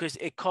 because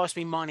it costs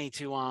me money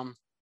to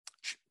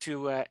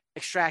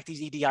extract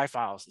these EDI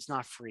files. It's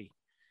not free.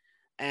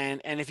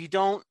 And if you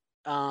don't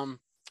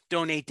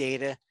donate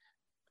data,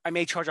 I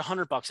may charge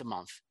 $100 a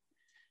month.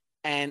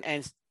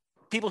 And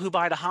people who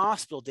buy the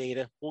hospital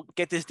data will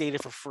get this data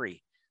for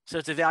free. So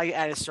it's a value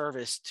added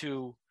service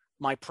to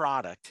my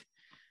product.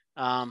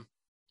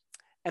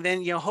 And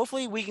then,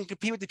 hopefully we can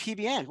compete with the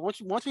PBM.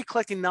 Once we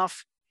collect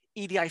enough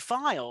EDI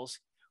files,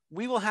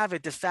 we will have a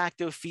de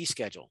facto fee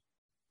schedule,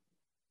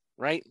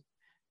 right?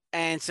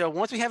 And so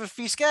once we have a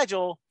fee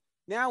schedule,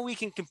 now we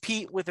can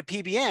compete with the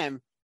PBM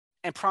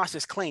and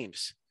process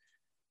claims.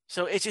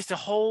 So it's just a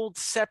whole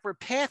separate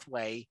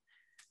pathway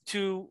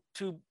to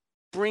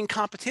bring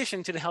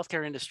competition to the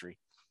healthcare industry.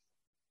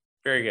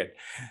 Very good.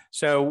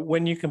 So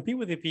when you compete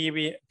with the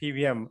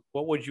PBM,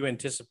 what would you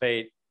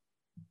anticipate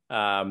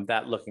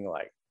that looking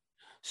like?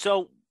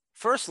 So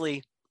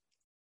firstly,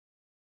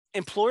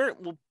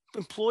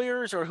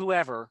 employers or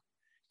whoever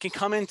can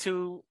come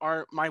into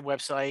my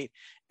website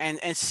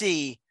and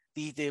see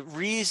the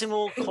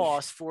reasonable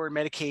cost for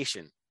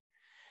medication.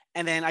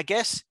 And then I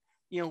guess,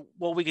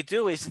 what we could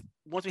do is,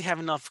 once we have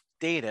enough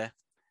data,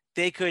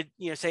 they could,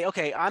 say,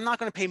 okay, I'm not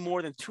going to pay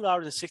more than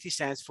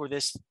 $2.60 for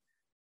this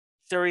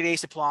 30-day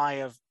supply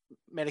of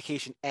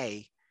medication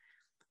A.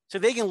 So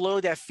they can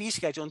load that fee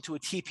schedule into a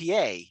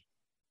TPA.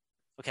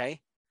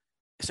 Okay.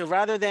 So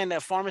rather than a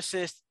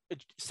pharmacist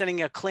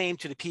sending a claim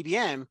to the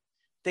PBM,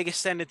 they can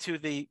send it to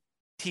the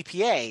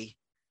TPA,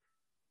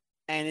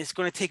 and it's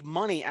going to take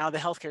money out of the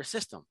healthcare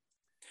system.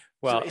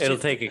 Well, so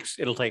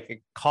it'll take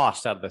a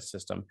cost out of the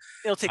system.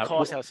 It'll take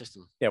cost out of the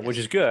system. Yeah, yes. Which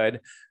is good.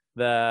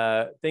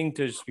 The thing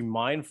to just be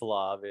mindful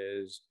of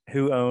is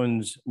who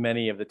owns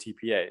many of the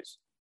TPAs.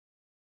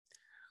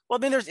 Well,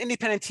 then there's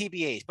independent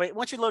TPAs, but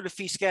once you load the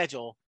fee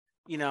schedule,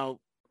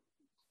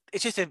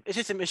 it's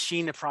just a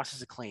machine to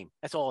process a claim.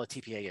 That's all a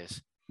TPA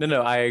is.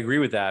 No, I agree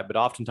with that, but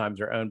oftentimes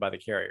they're owned by the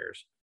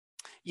carriers.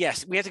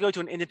 Yes, we have to go to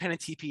an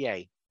independent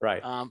TPA.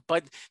 Right.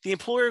 But the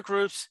employer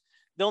groups,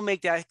 they'll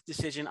make that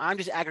decision. I'm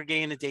just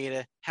aggregating the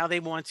data, how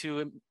they want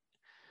to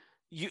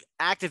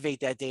activate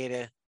that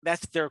data.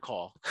 That's their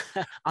call.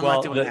 I'm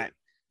not doing that.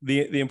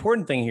 The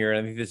important thing here, and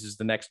I think this is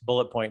the next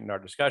bullet point in our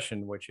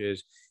discussion, which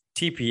is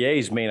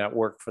TPAs may not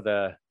work for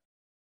the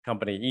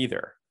company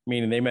either,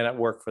 meaning they may not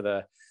work for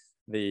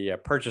the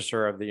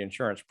purchaser of the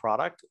insurance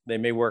product. They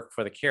may work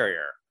for the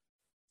carrier.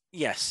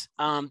 Yes.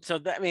 So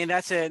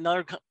that's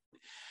another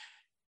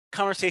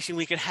conversation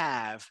we could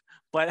have,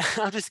 but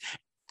I'm just.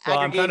 Well,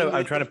 I'm trying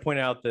to point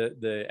out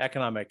the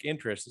economic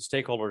interest that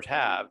stakeholders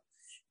have,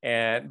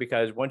 and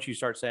because once you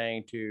start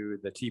saying to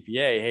the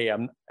TPA, "Hey,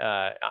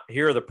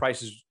 here are the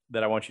prices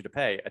that I want you to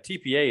pay," a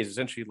TPA is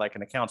essentially like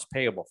an accounts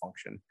payable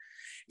function,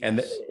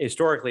 and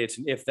historically, it's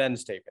an if-then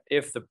statement.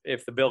 If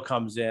the bill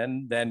comes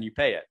in, then you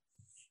pay it.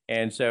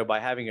 And so by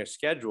having a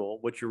schedule,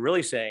 what you're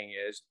really saying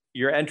is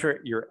you're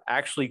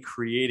actually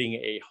creating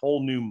a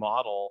whole new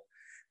model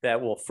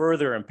that will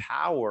further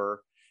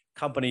empower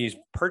companies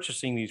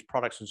purchasing these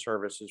products and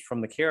services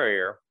from the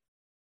carrier,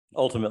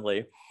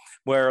 ultimately,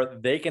 where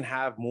they can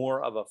have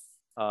more of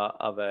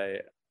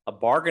a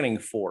bargaining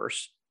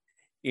force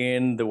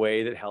in the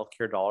way that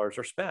healthcare dollars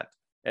are spent.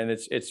 And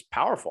it's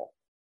powerful.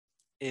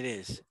 It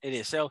is.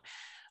 So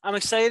I'm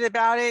excited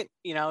about it.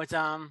 It's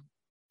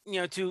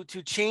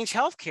to change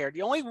healthcare.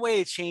 The only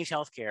way to change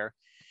healthcare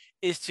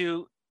is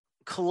to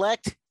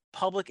collect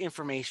public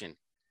information.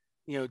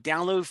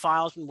 Download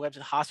files from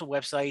hospital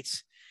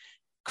websites,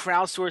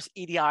 crowdsource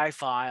EDI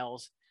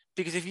files.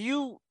 Because if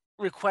you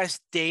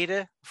request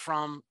data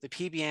from the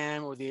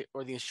PBM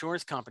or the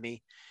insurance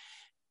company,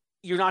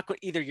 you're not going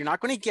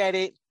to get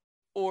it,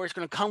 or it's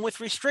going to come with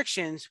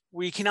restrictions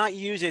where you cannot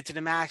use it to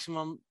the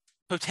maximum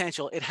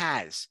potential it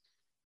has.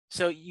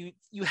 So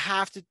you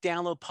have to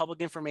download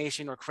public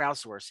information or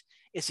crowdsource.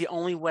 It's the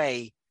only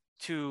way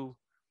to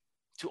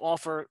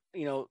offer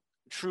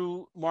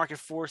true market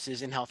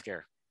forces in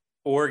healthcare.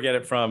 Or get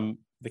it from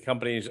the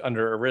companies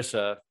under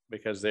ERISA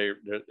because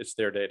it's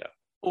their data.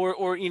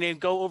 Or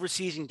go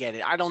overseas and get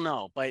it. I don't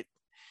know, but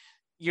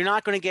you're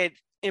not going to get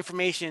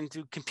information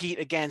to compete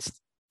against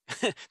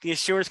the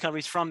insurance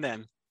companies from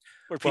them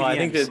or PBMs. Well, I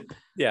think that,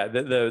 yeah,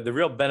 the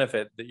real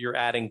benefit that you're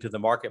adding to the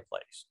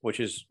marketplace,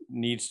 which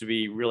needs to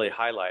be really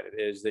highlighted,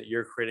 is that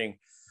you're creating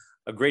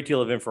a great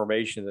deal of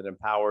information that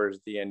empowers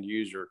the end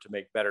user to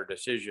make better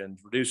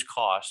decisions, reduce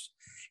costs,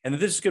 and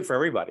this is good for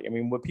everybody. I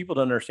mean, what people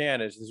don't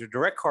understand is there's a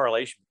direct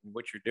correlation between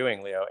what you're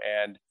doing, Leo,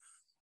 and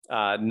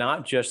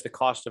not just the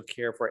cost of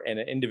care for an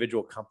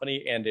individual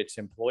company and its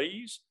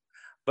employees,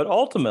 but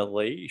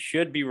ultimately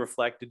should be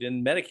reflected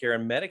in Medicare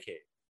and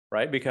Medicaid,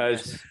 right?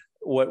 Because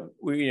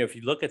if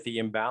you look at the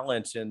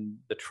imbalance in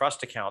the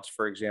trust accounts,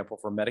 for example,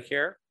 for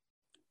Medicare,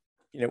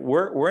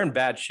 we're in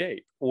bad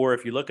shape. Or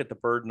if you look at the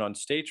burden on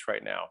states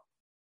right now,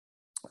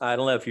 I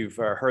don't know if you've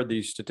heard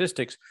these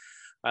statistics.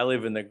 I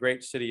live in the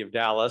great city of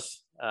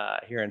Dallas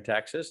here in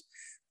Texas.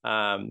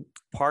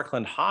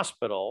 Parkland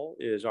Hospital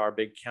is our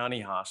big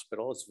county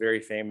hospital. It's very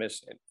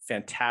famous and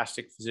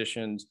fantastic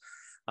physicians,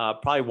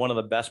 probably one of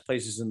the best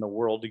places in the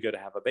world to go to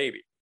have a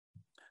baby.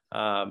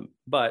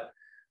 But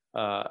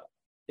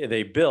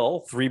they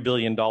bill $3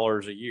 billion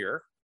a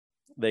year.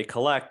 They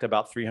collect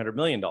about $300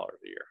 million a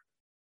year.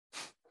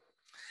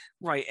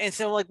 Right. And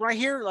so like right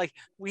here, like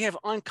we have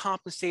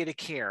uncompensated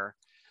care.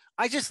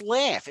 I just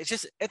laugh. It's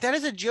just, that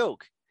is a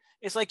joke.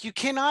 It's like, you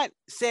cannot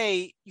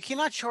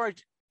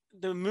charge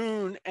the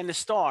moon and the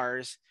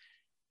stars.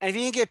 And if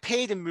you didn't get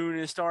paid the moon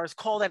and the stars,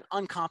 call that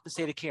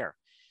uncompensated care.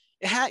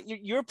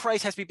 Your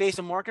price has to be based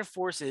on market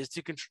forces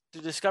to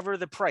discover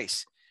the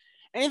price.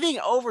 Anything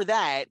over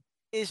that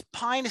is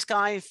pie in the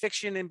sky and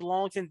fiction and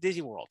belongs in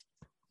Disney World.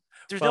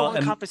 There's no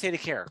uncompensated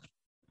care.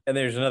 And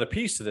there's another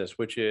piece to this,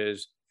 which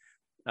is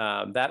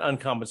that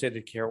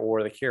uncompensated care,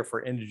 or the care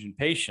for indigent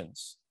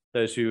patients,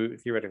 those who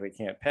theoretically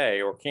can't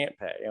pay or can't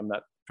pay. I'm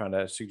not trying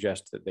to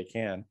suggest that they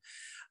can,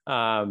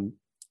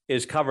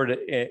 is covered,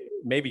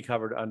 may be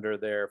covered under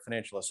their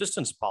financial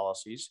assistance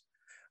policies,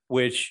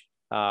 which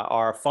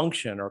are a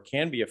function, or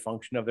can be a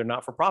function, of their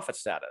not-for-profit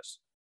status,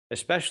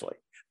 especially.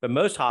 But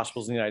most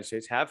hospitals in the United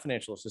States have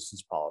financial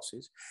assistance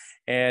policies,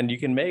 and you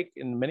can make,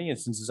 in many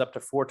instances, up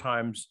to 4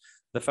 times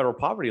the federal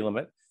poverty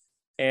limit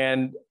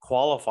and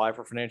qualify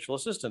for financial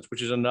assistance,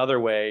 which is another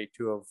way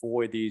to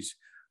avoid these,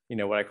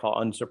 what I call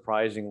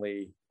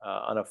unsurprisingly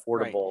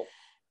unaffordable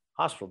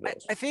hospital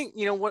bills. I think,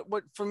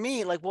 what for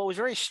me, like what was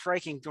very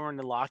striking during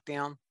the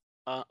lockdown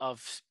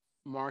of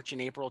March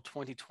and April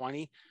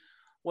 2020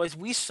 was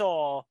we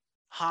saw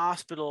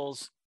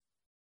hospitals,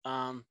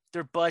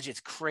 their budgets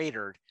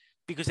cratered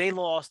because they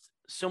lost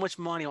so much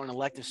money on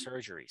elective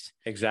surgeries.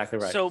 Exactly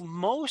right. So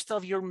most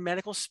of your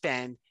medical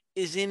spend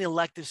is in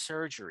elective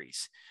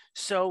surgeries.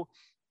 So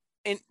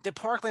in the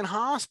Parkland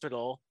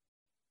Hospital,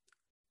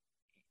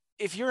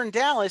 if you're in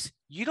Dallas,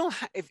 you don't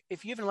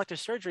if you have an elective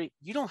surgery,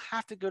 you don't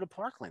have to go to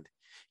Parkland.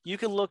 You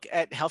can look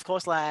at Health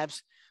Coast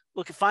Labs,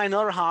 find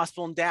another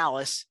hospital in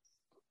Dallas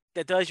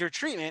that does your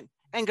treatment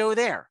and go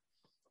there.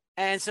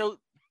 And so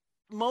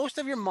most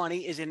of your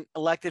money is in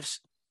elective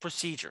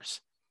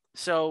procedures.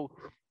 So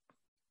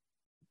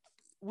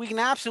we can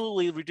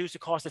absolutely reduce the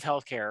cost of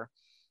healthcare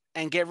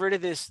and get rid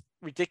of this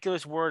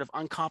ridiculous word of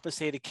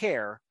uncompensated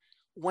care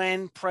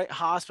when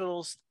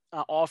hospitals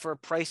offer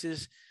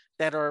prices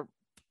that are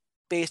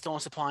based on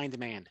supply and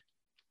demand.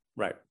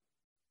 Right.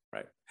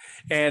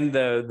 And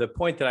the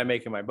point that I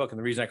make in my book, and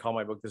the reason I call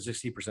my book the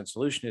 60%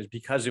 Solution, is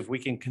because if we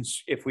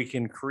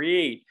can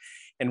create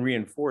and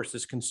reinforce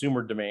this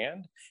consumer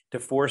demand to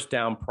force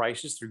down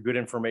prices through good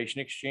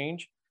information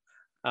exchange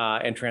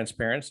and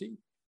transparency,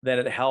 then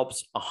it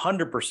helps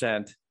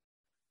 100%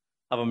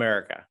 of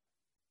America.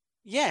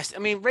 Yes, I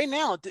mean, right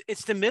now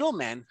it's the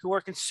middlemen who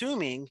are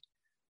consuming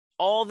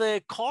all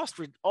the cost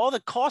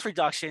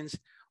reductions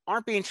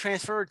aren't being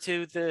transferred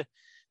to the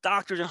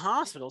doctors and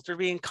hospitals. They're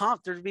being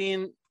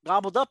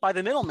gobbled up by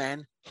the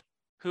middlemen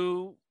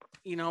who,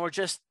 are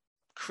just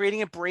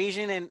creating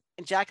abrasion and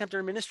jacking up their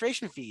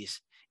administration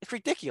fees. It's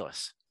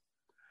ridiculous.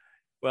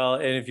 Well,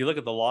 and if you look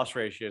at the loss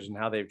ratios and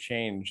how they've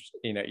changed,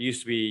 it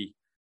used to be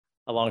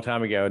a long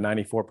time ago,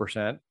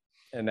 94%,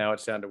 and now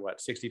it's down to what,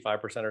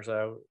 65% or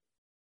so?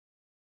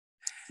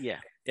 Yeah,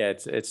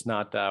 it's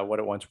not what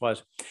it once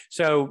was.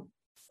 So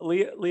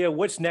Leah,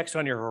 what's next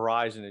on your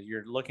horizon?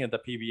 You're looking at the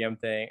PBM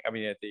thing. I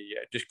mean, at the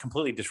just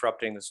completely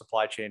disrupting the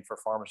supply chain for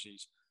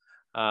pharmacies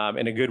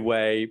in a good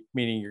way,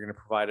 meaning you're going to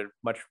provide a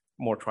much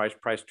more price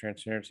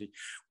transparency.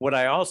 What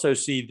I also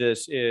see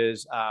this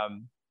is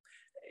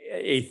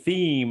a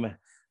theme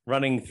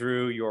running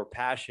through your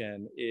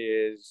passion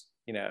is,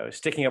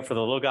 sticking up for the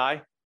little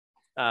guy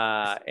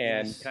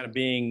and kind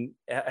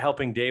of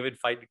helping David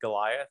fight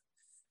Goliath.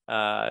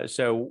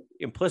 So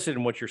implicit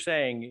in what you're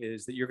saying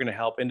is that you're going to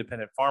help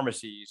independent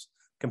pharmacies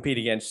compete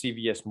against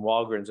CVS and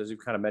Walgreens, as you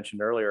kind of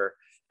mentioned earlier,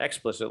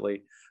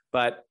 explicitly.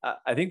 But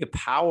I think the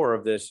power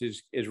of this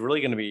is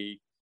really going to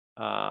be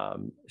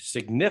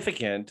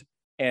significant.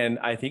 And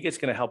I think it's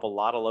going to help a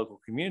lot of local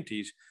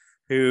communities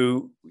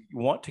who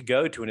want to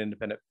go to an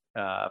independent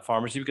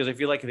pharmacy, because I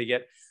feel like if they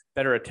get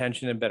better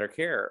attention and better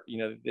care.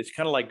 It's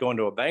kind of like going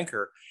to a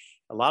banker.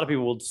 A lot of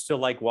people would still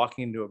like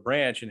walking into a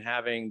branch and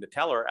having the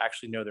teller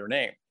actually know their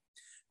name.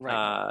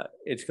 Right.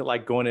 It's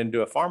like going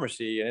into a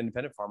pharmacy, an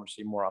independent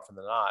pharmacy, more often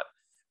than not,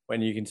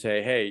 when you can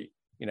say, "Hey,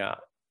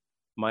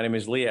 my name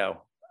is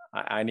Leo.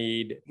 I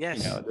need,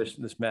 Yes.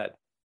 this med."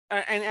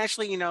 And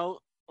actually,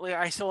 like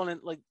I saw in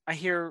like I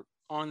hear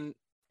on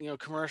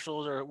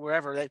commercials or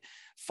wherever that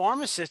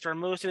pharmacists are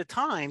most of the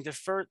time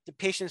the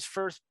patient's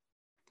first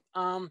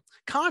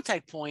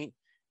contact point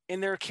in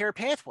their care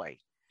pathway.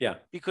 Yeah.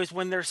 Because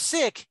when they're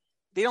sick,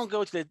 they don't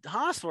go to the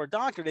hospital or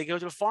doctor, they go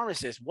to the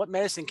pharmacist. What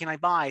medicine can I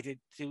buy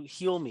to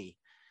heal me?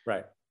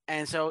 Right.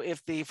 And so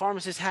if the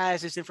pharmacist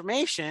has this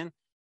information,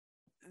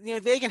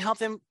 they can help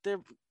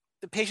the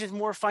patients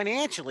more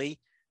financially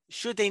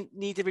should they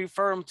need to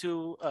refer them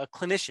to a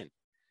clinician.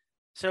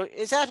 So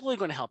it's absolutely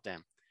going to help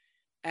them.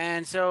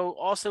 And so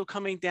also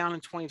coming down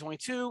in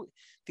 2022,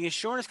 the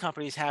insurance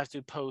companies have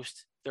to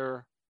post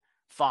their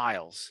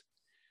files.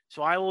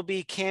 So I will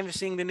be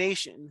canvassing the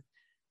nation,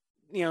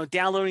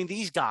 downloading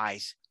these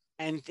guys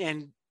and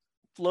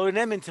loading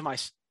them into my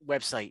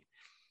website.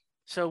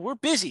 So we're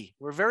busy.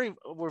 We're very,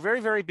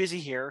 very busy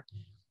here.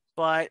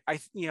 But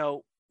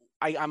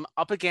I'm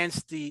up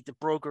against the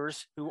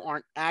brokers who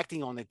aren't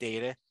acting on the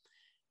data.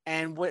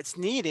 And what's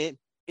needed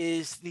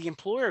is the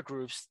employer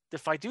groups, the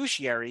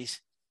fiduciaries,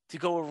 to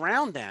go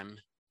around them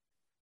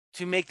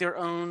to make their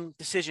own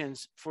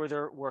decisions for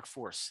their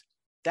workforce.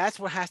 That's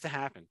what has to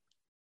happen.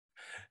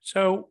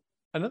 So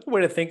another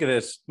way to think of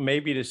this may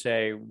be to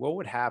say, what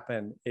would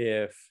happen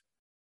if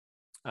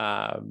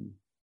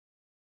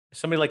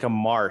somebody like a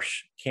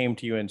Marsh came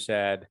to you and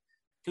said,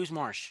 Who's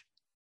Marsh?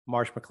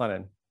 Marsh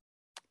McLennan.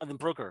 The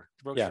broker.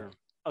 Yeah. Firm.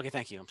 Okay,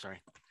 thank you. I'm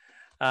sorry.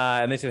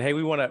 And they said, "Hey,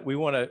 we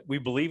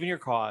believe in your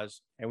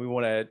cause, and we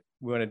want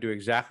to do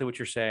exactly what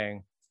you're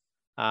saying,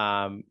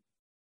 and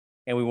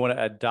we want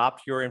to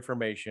adopt your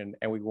information,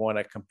 and we want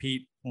to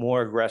compete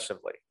more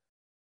aggressively."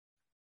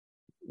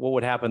 What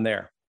would happen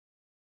there?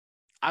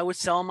 I would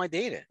sell my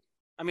data.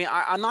 I mean,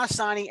 I'm not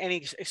signing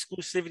any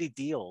exclusivity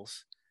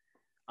deals.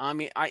 I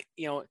mean,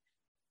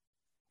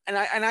 and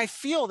I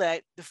feel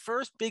that the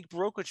first big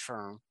brokerage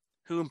firm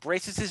who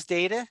embraces this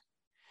data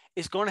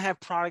is going to have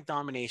product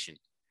domination,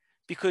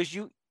 because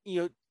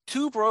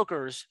two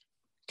brokers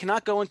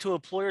cannot go into an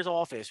employer's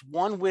office,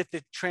 one with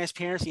the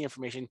transparency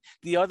information,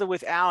 the other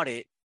without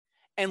it,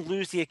 and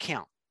lose the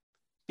account.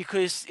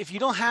 Because if you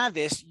don't have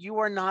this, you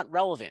are not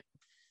relevant.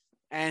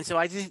 And so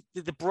I think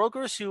the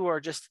brokers who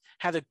are just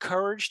have the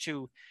courage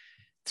to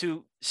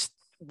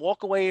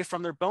walk away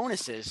from their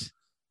bonuses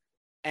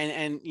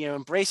and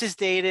embrace this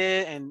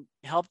data and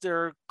help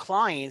their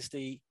clients,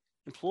 the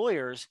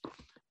employers,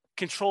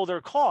 control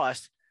their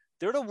costs,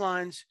 they're the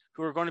ones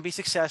who are going to be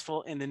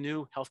successful in the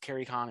new healthcare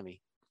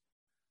economy.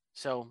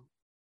 So,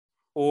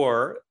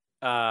 or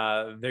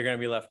they're going to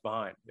be left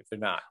behind if they're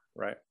not,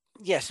 right?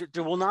 Yes,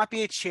 there will not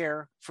be a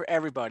chair for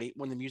everybody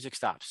when the music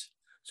stops.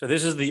 So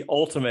this is the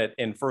ultimate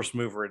in first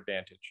mover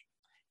advantage.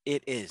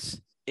 It is.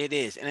 It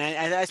is. And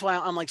that's why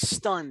I'm like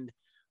stunned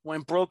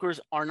when brokers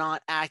are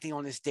not acting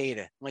on this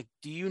data. I'm like,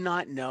 do you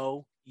not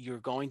know you're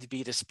going to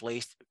be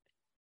displaced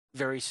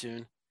very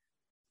soon?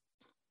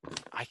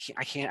 I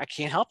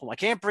can't help them. I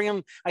can't bring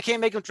them. I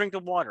can't make them drink the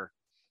water.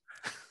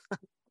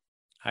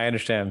 I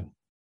understand.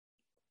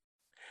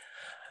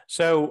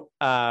 So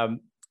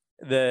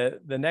the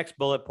next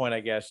bullet point, I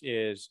guess,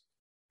 is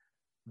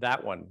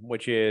that one,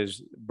 which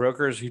is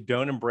brokers who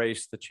don't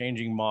embrace the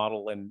changing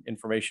model and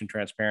information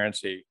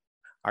transparency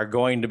are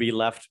going to be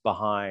left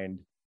behind,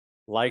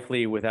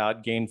 likely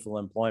without gainful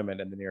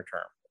employment in the near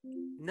term.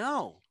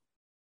 No.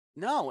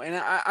 And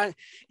I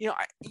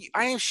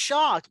am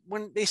shocked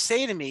when they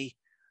say to me,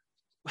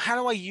 how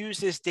do I use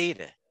this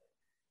data?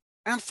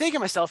 And I'm thinking to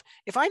myself,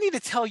 if I need to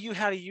tell you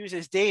how to use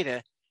this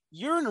data,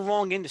 you're in the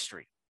wrong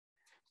industry.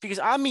 Because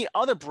I meet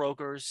other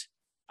brokers.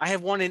 I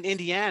have one in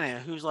Indiana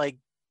who's like,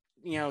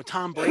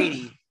 Tom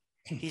Brady.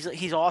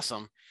 He's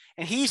awesome.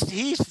 And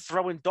he's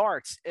throwing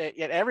darts at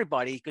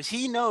everybody because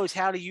he knows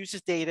how to use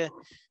his data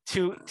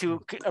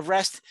to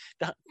arrest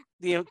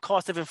the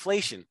cost of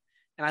inflation.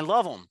 And I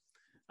love him.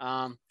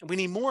 And we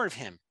need more of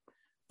him.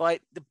 But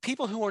the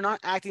people who are not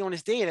acting on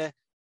his data,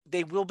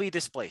 they will be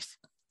displaced.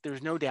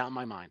 There's no doubt in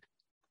my mind.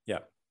 Yeah.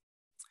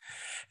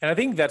 And I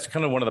think that's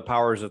kind of one of the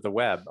powers of the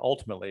web.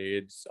 Ultimately,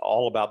 it's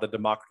all about the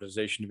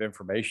democratization of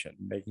information,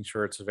 making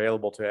sure it's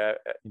available to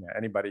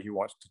anybody who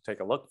wants to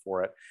take a look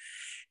for it.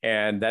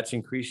 And that's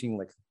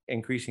increasingly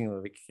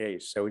the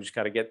case. So we just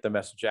got to get the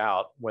message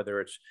out,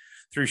 whether it's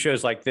through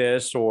shows like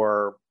this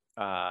or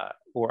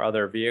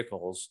other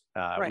vehicles.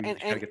 Right. We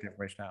just got to get the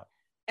information out.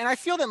 And I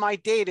feel that my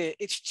data,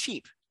 it's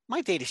cheap.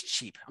 My data is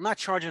cheap. I'm not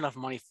charging enough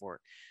money for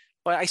it,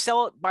 but I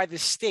sell it by the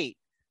state.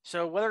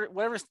 So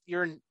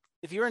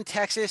if you're in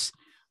Texas,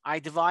 I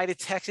divided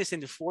Texas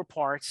into 4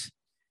 parts.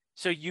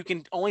 So you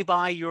can only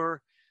buy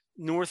your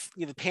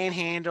the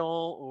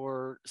Panhandle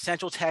or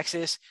Central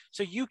Texas.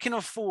 So you can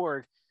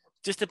afford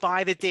just to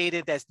buy the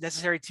data that's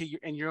necessary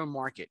in your own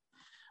market.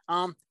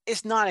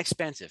 It's not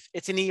expensive.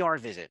 It's an ER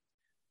visit.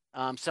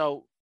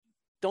 So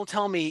don't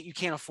tell me you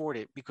can't afford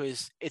it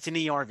because it's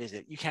an ER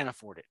visit. You can't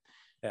afford it.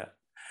 Yeah.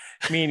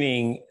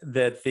 Meaning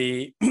that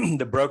the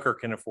the broker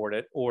can afford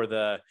it, or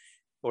the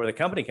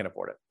company can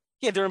afford it.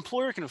 Yeah, their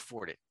employer can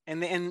afford it,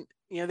 and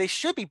they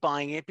should be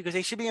buying it because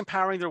they should be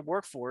empowering their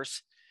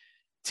workforce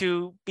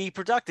to be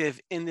productive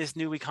in this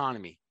new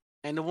economy.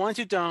 And the ones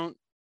who don't,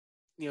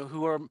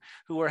 who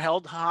are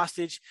held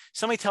hostage.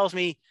 Somebody tells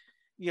me,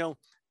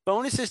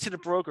 bonuses to the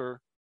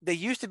broker, they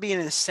used to be an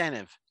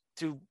incentive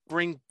to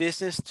bring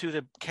business to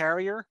the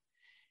carrier,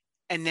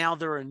 and now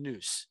they're a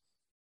noose.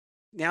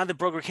 Now the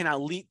broker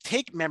cannot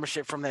take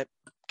membership from that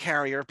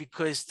carrier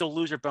because they'll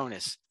lose their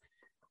bonus.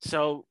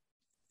 So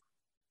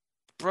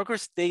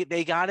brokers,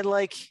 they got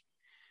to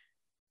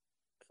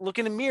look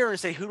in the mirror and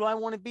say, who do I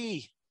want to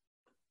be?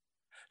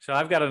 So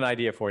I've got an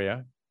idea for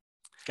you.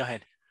 Go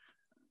ahead.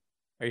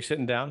 Are you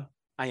sitting down?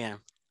 I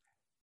am.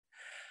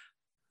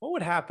 What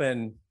would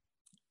happen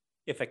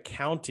if a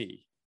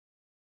county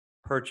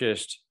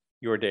purchased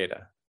your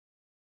data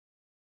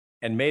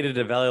and made it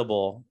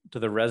available to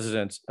the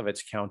residents of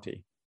its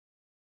county?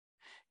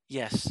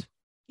 Yes.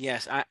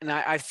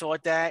 I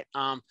thought that.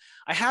 I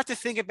have to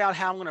think about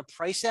how I'm going to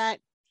price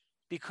that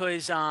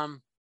because,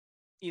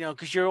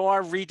 because you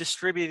are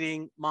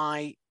redistributing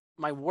my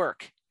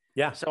work.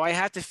 Yeah. So I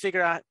have to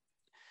figure out,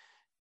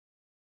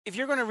 if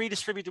you're going to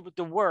redistribute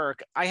the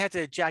work, I have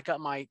to jack up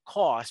my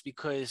cost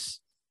because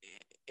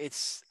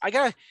I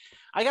gotta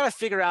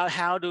figure out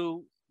how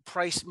to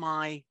price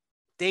my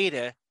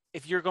data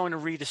if you're going to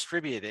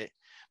redistribute it.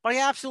 But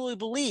I absolutely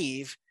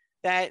believe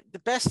that the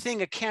best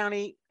thing a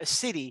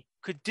city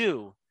could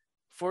do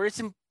for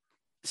its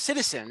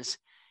citizens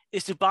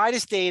is to buy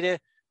this data,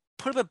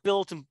 put up a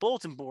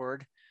bulletin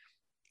board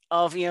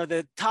of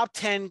the top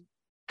 10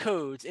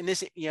 codes in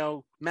this,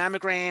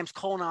 mammograms,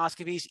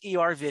 colonoscopies,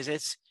 ER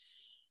visits,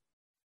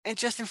 and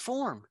just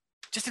inform.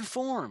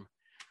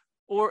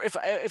 Or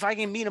if I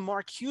can meet a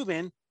Mark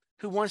Cuban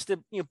who wants to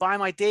buy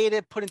my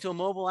data, put into a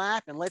mobile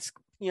app, and let's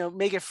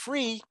make it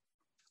free,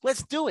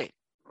 let's do it.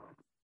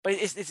 But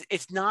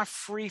it's not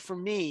free for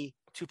me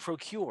to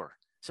procure.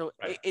 So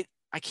right.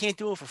 I can't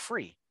do it for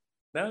free.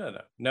 No.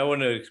 No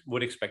one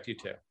would expect you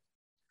to.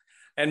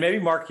 And maybe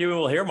Mark Cuban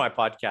will hear my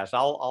podcast.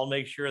 I'll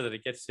make sure that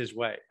it gets his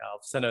way.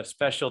 I'll send a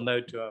special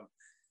note to him.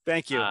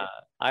 Thank you.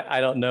 I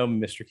don't know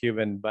Mr.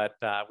 Cuban, but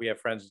we have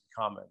friends in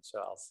common, so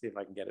I'll see if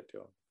I can get it to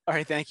him. All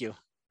right, thank you.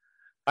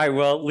 All right,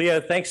 well,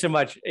 Leo, thanks so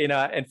much.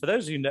 And for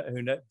those who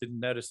didn't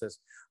notice this,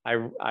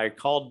 I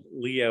called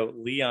Leo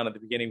Leon at the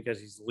beginning because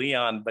he's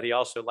Leon, but he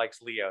also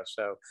likes Leo.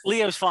 So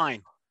Leo's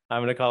fine. I'm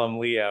going to call him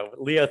Leo.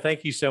 Leo,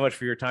 thank you so much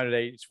for your time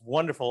today. It's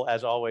wonderful,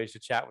 as always, to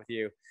chat with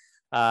you.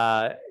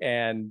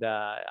 And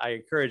I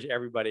encourage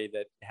everybody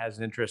that has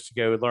an interest to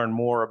go learn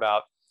more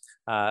about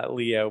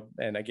Leo.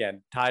 And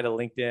again, tie to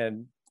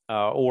LinkedIn,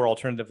 or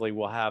alternatively,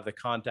 we'll have the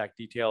contact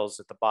details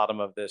at the bottom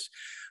of this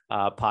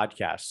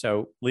podcast.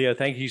 So Leo,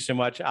 thank you so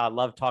much. I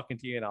love talking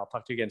to you, and I'll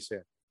talk to you again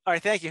soon. All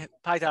right. Thank you.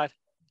 Bye, Todd.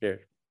 Cheers.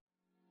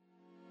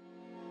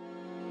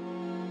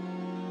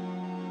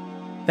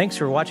 Thanks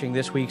for watching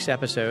this week's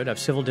episode of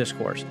Civil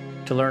Discourse.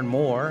 To learn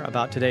more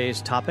about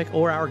today's topic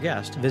or our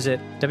guest, visit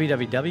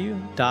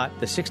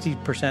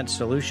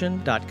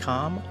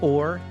www.the60percentsolution.com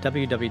or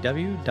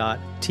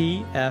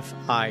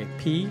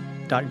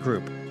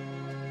www.tfip.group.